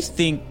 Do you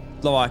think,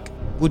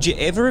 would you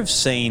ever have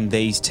seen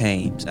these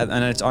teams? And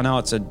I know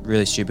it's a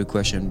really stupid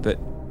question, but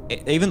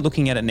even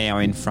looking at it now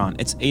in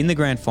front, it's in the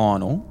grand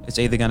final. It's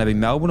either going to be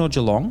Melbourne or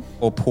Geelong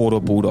or Port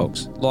or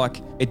Bulldogs.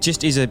 It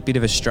just is a bit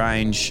of a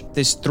strange.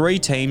 There's three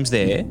teams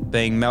there,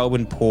 being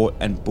Melbourne, Port,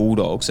 and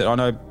Bulldogs. I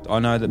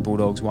know that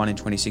Bulldogs won in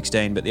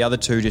 2016, but the other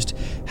two just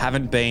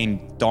haven't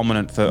been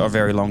dominant for a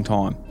very long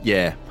time.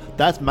 Yeah.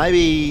 That's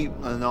maybe,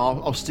 and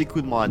I'll stick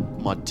with my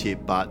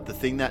tip, but the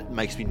thing that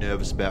makes me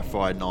nervous about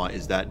Friday night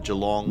is that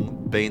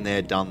Geelong, been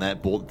there, done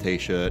that, bought the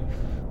T-shirt,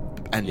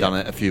 and done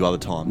it a few other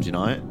times,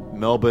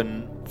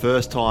 Melbourne,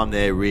 first time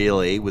there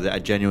really with a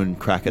genuine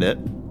crack at it,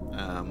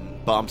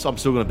 but I'm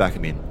still going to back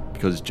him in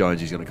because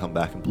Jonesy's going to come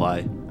back and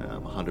play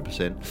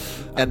 100%.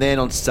 And then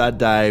on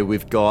Saturday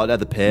we've got at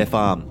the Pear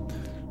Farm,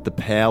 the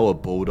Power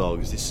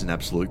Bulldogs. This is an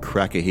absolute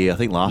cracker here. I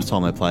think last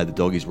time they played, the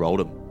Doggies rolled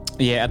them.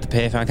 Yeah, at the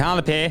Pear Farm. Can't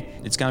the Pear.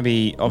 It's going to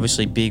be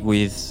obviously big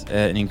with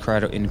an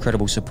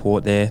incredible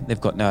support there. They've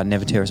got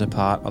Never Tear Us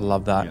Apart. I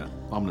love that. Yeah,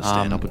 I'm going to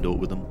stand up and do it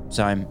with them.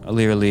 Same.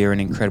 Alira in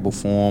incredible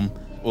form.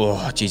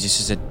 Oh, geez, this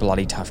is a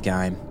bloody tough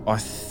game. I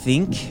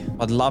think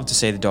I'd love to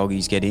see the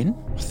Doggies get in.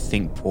 I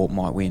think Port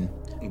might win.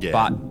 Yeah.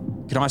 But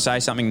can I say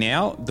something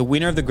now? The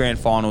winner of the grand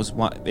finals,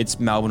 it's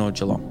Melbourne or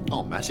Geelong.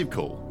 Oh, massive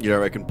call. You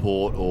don't reckon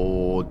Port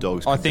or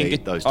Dogs can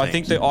beat those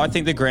teams? I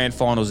think the grand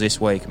finals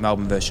this week,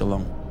 Melbourne versus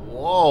Geelong.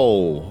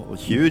 Whoa,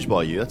 huge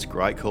by you. That's a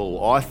great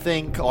call. I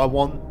think I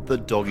want the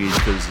Doggies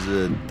because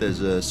there's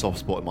a soft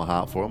spot in my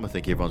heart for them. I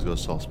think everyone's got a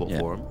soft spot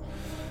for them.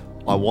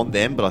 I want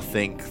them, but I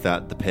think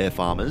that the Pear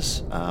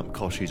Farmers,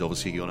 Koshy's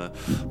obviously going to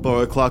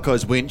borrow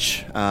Clarko's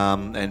winch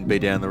and be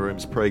down in the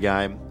rooms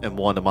pre-game and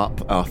wind them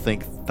up. I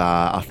think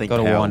Power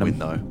win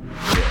though.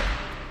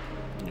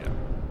 Yeah.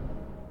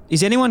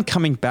 Is anyone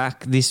coming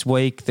back this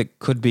week that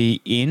could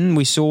be in?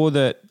 We saw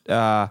that.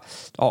 I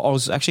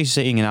was actually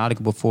seeing an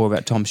article before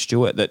about Tom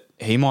Stewart that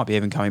he might be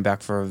even coming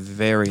back for a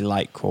very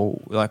late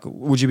call.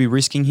 Would you be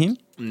risking him?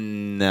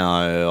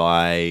 No,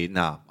 I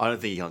don't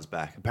think he comes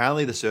back.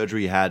 Apparently the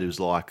surgery he had was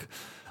like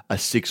a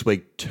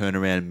 6-week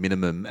turnaround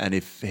minimum, and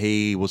if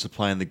he was to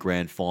play in the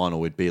grand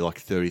final, it'd be like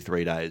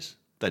 33 days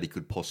that he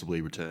could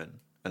possibly return.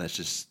 And that's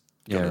just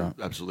going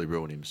to absolutely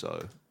ruin him,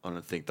 so I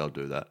don't think they'll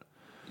do that.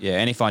 Yeah,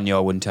 and if I knew, I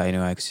wouldn't tell you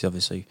anyway, because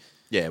obviously...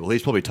 Yeah, well,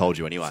 he's probably told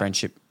you anyway.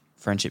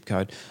 Friendship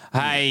code.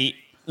 Hey,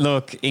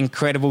 look,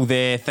 incredible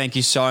there. Thank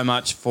you so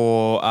much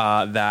for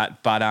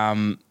that.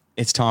 But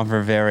it's time for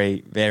a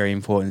very, very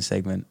important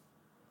segment.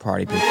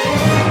 Priority pick.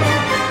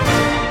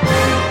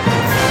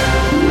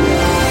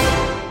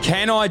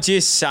 Can I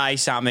just say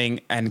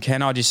something, and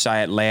can I just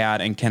say it loud,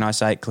 and can I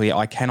say it clear?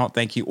 I cannot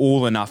thank you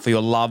all enough for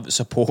your love,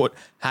 support,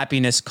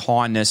 happiness,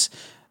 kindness.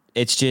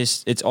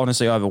 It's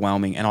honestly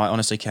overwhelming, and I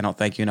honestly cannot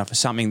thank you enough for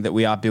something that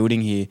we are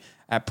building here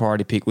at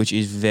Priority Pick, which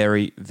is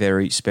very,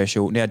 very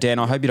special. Now, Dan,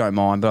 I hope you don't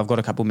mind, but I've got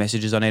a couple of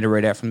messages I need to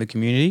read out from the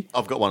community.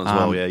 I've got one as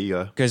well. Yeah, you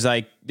go. Because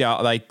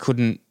they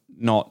couldn't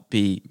not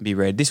be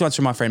read. This one's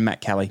from my friend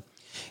Matt Kelly.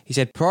 He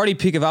said, Priority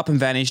Pick of Up and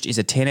Vanished is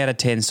a 10 out of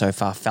 10 so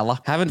far,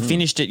 fella. Haven't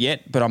finished it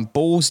yet, but I'm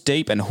balls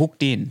deep and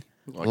hooked in.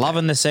 Okay.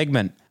 Loving the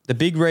segment. The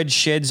Big Red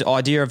Shed's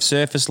idea of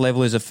surface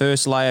level is a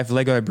first layer of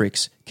Lego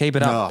bricks. Keep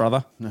it up,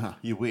 brother. No,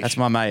 you wish. That's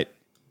my mate.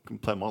 Can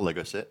play my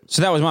Lego set.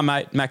 So that was my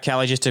mate, Matt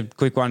Kelly, just a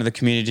quick one to the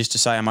community just to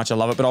say how much I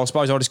love it. But I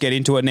suppose I'll just get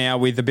into it now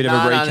with a bit of a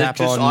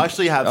recap on... I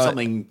actually have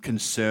something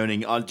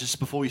concerning. Just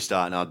before we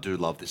start, and I do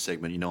love this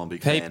segment. You know I'm a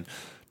big fan.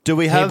 Do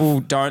we have...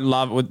 People don't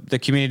love it. The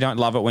community don't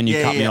love it when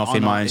you cut me off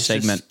in my own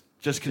segment.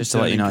 Just to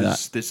let you know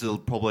that. This will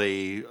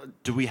probably...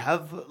 Do we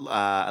have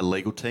a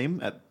legal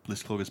team at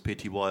List Cloggers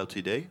Pty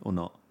Ltd or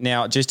not?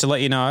 Now, just to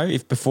let you know,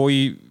 if before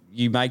you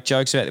make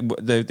jokes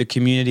about the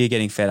community are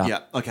getting fed up. Yeah,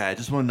 okay. I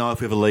just want to know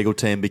if we have a legal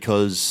team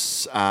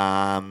because,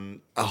 I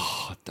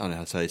don't know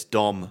how to say this.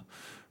 Dom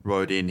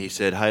wrote in. He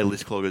said, hey,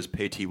 List Cloggers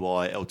Pty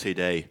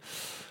Ltd.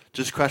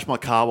 Just crashed my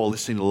car while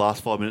listening to the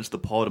last 5 minutes of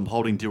the pod. I'm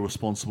holding deal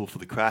responsible for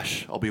the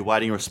crash. I'll be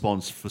awaiting a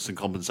response for some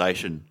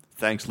compensation.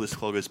 Thanks, List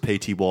Cloggers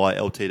Pty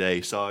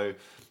Ltd. So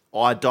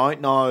I don't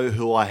know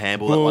who I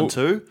handle that one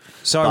to.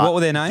 So what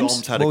were their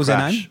names? What was their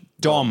name?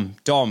 Dom.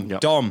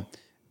 Yep. Dom.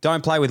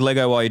 Don't play with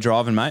Lego while you're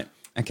driving, mate.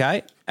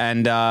 Okay?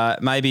 And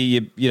maybe,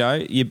 if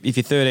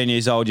you're 13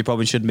 years old, you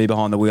probably shouldn't be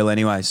behind the wheel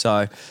anyway.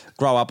 So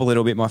grow up a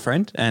little bit, my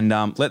friend, and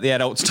let the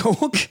adults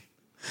talk.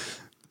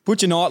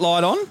 Put your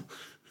nightlight on.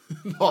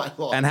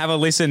 And have a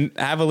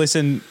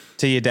listen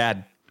to your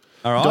dad.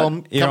 All right,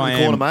 Dom, here come in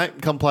the corner,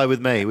 mate. Come play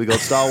with me. We got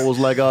Star Wars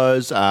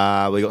Legos.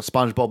 We got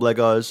SpongeBob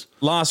Legos.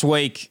 Last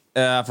week,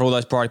 for all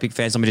those Priority Pick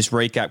fans, let me just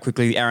recap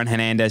quickly the Aaron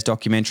Hernandez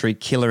documentary,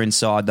 Killer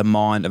Inside the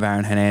Mind of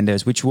Aaron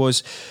Hernandez, which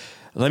was,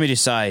 let me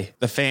just say,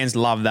 the fans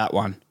loved that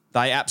one.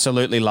 They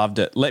absolutely loved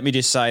it. Let me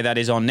just say that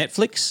is on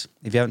Netflix.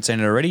 If you haven't seen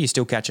it already, you're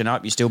still catching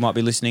up. You still might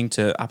be listening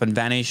to Up and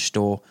Vanished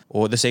or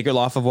The Secret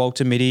Life of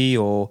Walter Mitty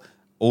or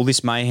All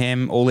This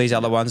Mayhem, all these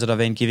other ones that I've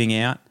been giving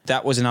out.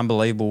 That was an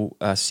unbelievable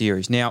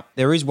series. Now,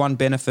 there is one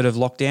benefit of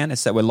lockdown.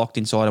 It's that we're locked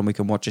inside and we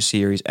can watch a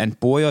series. And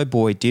boy, oh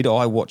boy, did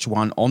I watch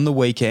one on the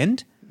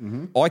weekend.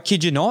 Mm-hmm. I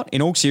kid you not.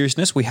 In all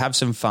seriousness, we have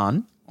some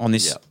fun on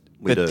this. Yep,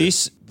 we do.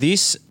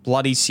 This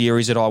bloody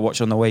series that I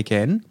watched on the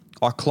weekend,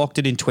 I clocked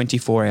it in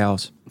 24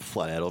 hours.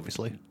 Flat out,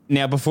 obviously.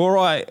 Now, before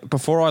I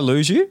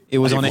lose you, it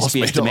was on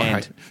SBS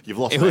Demand. You've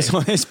lost me. It was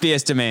on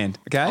SBS Demand,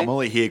 okay? I'm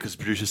only here because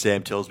producer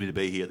Sam tells me to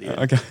be here at the end.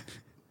 Okay.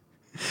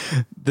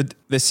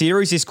 The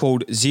series is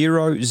called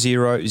 000.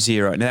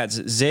 Now that's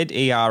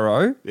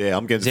ZERO. Yeah,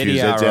 I'm getting a few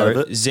Z's out of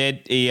it.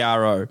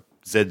 ZERO.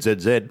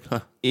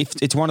 ZZZ.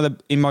 It's one of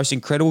the most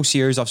incredible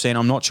series I've seen.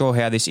 I'm not sure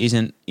how this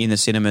isn't in the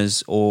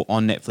cinemas or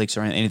on Netflix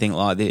or anything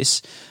like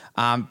this.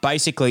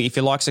 Basically, if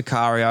you like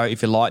Sicario,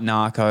 if you like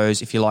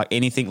Narcos, if you like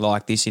anything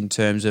like this in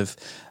terms of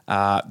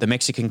the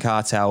Mexican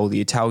cartel, the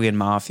Italian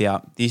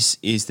mafia, this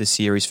is the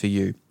series for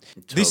you.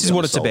 This is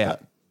what it's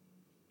about.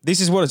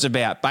 This is what it's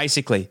about,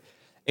 basically.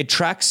 It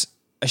tracks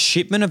a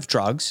shipment of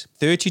drugs,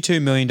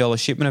 $32 million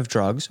shipment of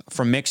drugs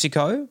from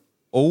Mexico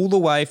all the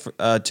way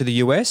to the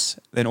US,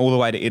 then all the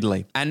way to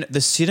Italy. And the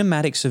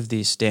cinematics of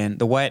this, Dan,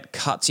 the way it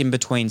cuts in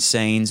between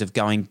scenes of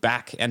going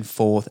back and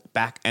forth,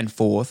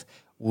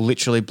 will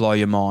literally blow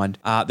your mind.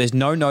 There's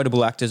no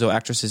notable actors or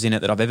actresses in it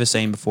that I've ever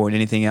seen before in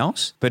anything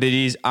else, but it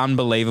is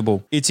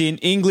unbelievable. It's in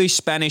English,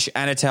 Spanish,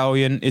 and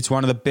Italian. It's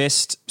one of the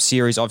best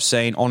series I've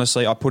seen.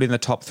 Honestly, I put in the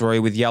top 3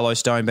 with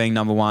Yellowstone being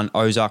number 1,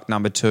 Ozark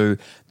number 2,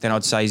 then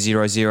I'd say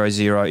 000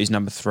 is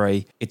number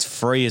 3. It's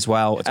free as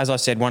well. As I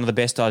said, one of the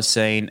best I've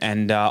seen,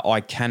 and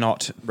I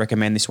cannot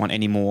recommend this one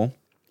anymore.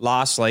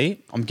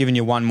 Lastly, I'm giving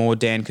you one more,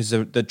 Dan, because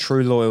the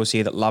true loyals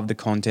here that love the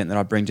content that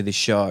I bring to this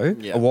show.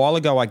 Yeah. A while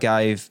ago, I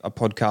gave a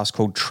podcast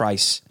called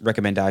Trace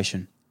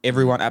recommendation.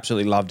 Everyone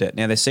absolutely loved it.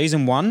 Now, there's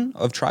season 1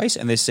 of Trace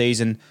and there's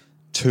season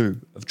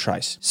 2 of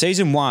Trace.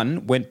 Season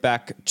 1 went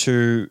back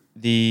to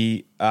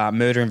the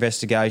murder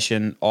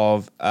investigation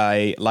of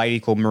a lady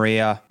called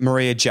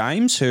Maria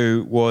James,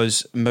 who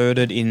was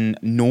murdered in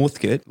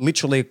Northcote,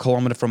 literally a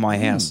kilometre from my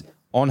house.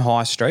 On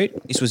High Street.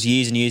 This was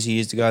years and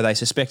years ago. They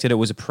suspected it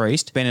was a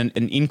priest. It's been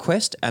an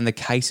inquest and the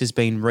case has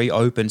been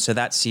reopened. So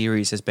that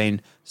series has been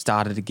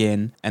started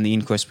again and the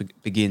inquest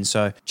begins.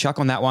 So chuck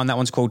on that one. That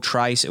one's called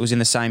Trace. It was in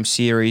the same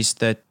series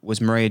that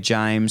was Maria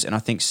James. And I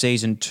think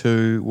season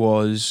 2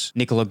 was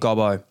Nicola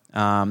Gobbo,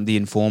 the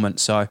informant.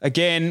 So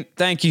again,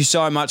 thank you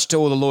so much to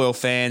all the loyal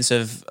fans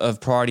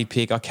of Priority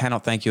Pick. I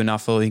cannot thank you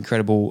enough for the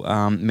incredible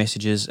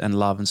messages and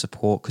love and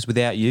support, because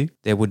without you,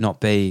 there would not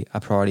be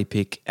a Priority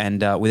Pick.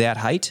 And without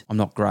hate, I'm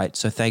not great.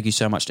 So thank you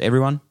so much to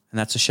everyone. And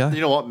that's the show.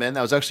 You know what, man?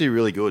 That was actually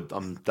really good.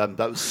 That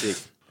was sick.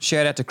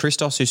 Shout out to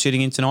Christos, who's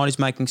sitting in tonight. He's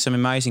making some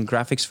amazing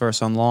graphics for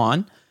us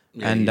online.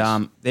 Yeah,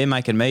 and they're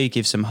making me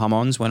give some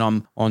hum-ons when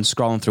I'm on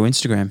scrolling through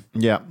Instagram.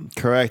 Yeah,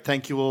 correct.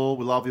 Thank you all.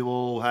 We love you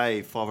all.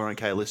 Hey,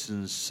 500K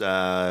listens.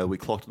 We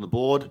clocked on the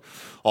board.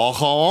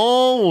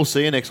 We'll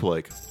see you next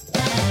week.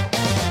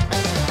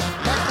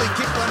 Buckley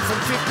kicked one from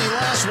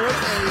last week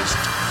and he's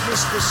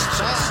missed the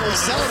start.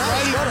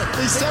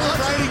 He's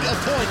celebrating a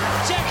point.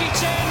 Jack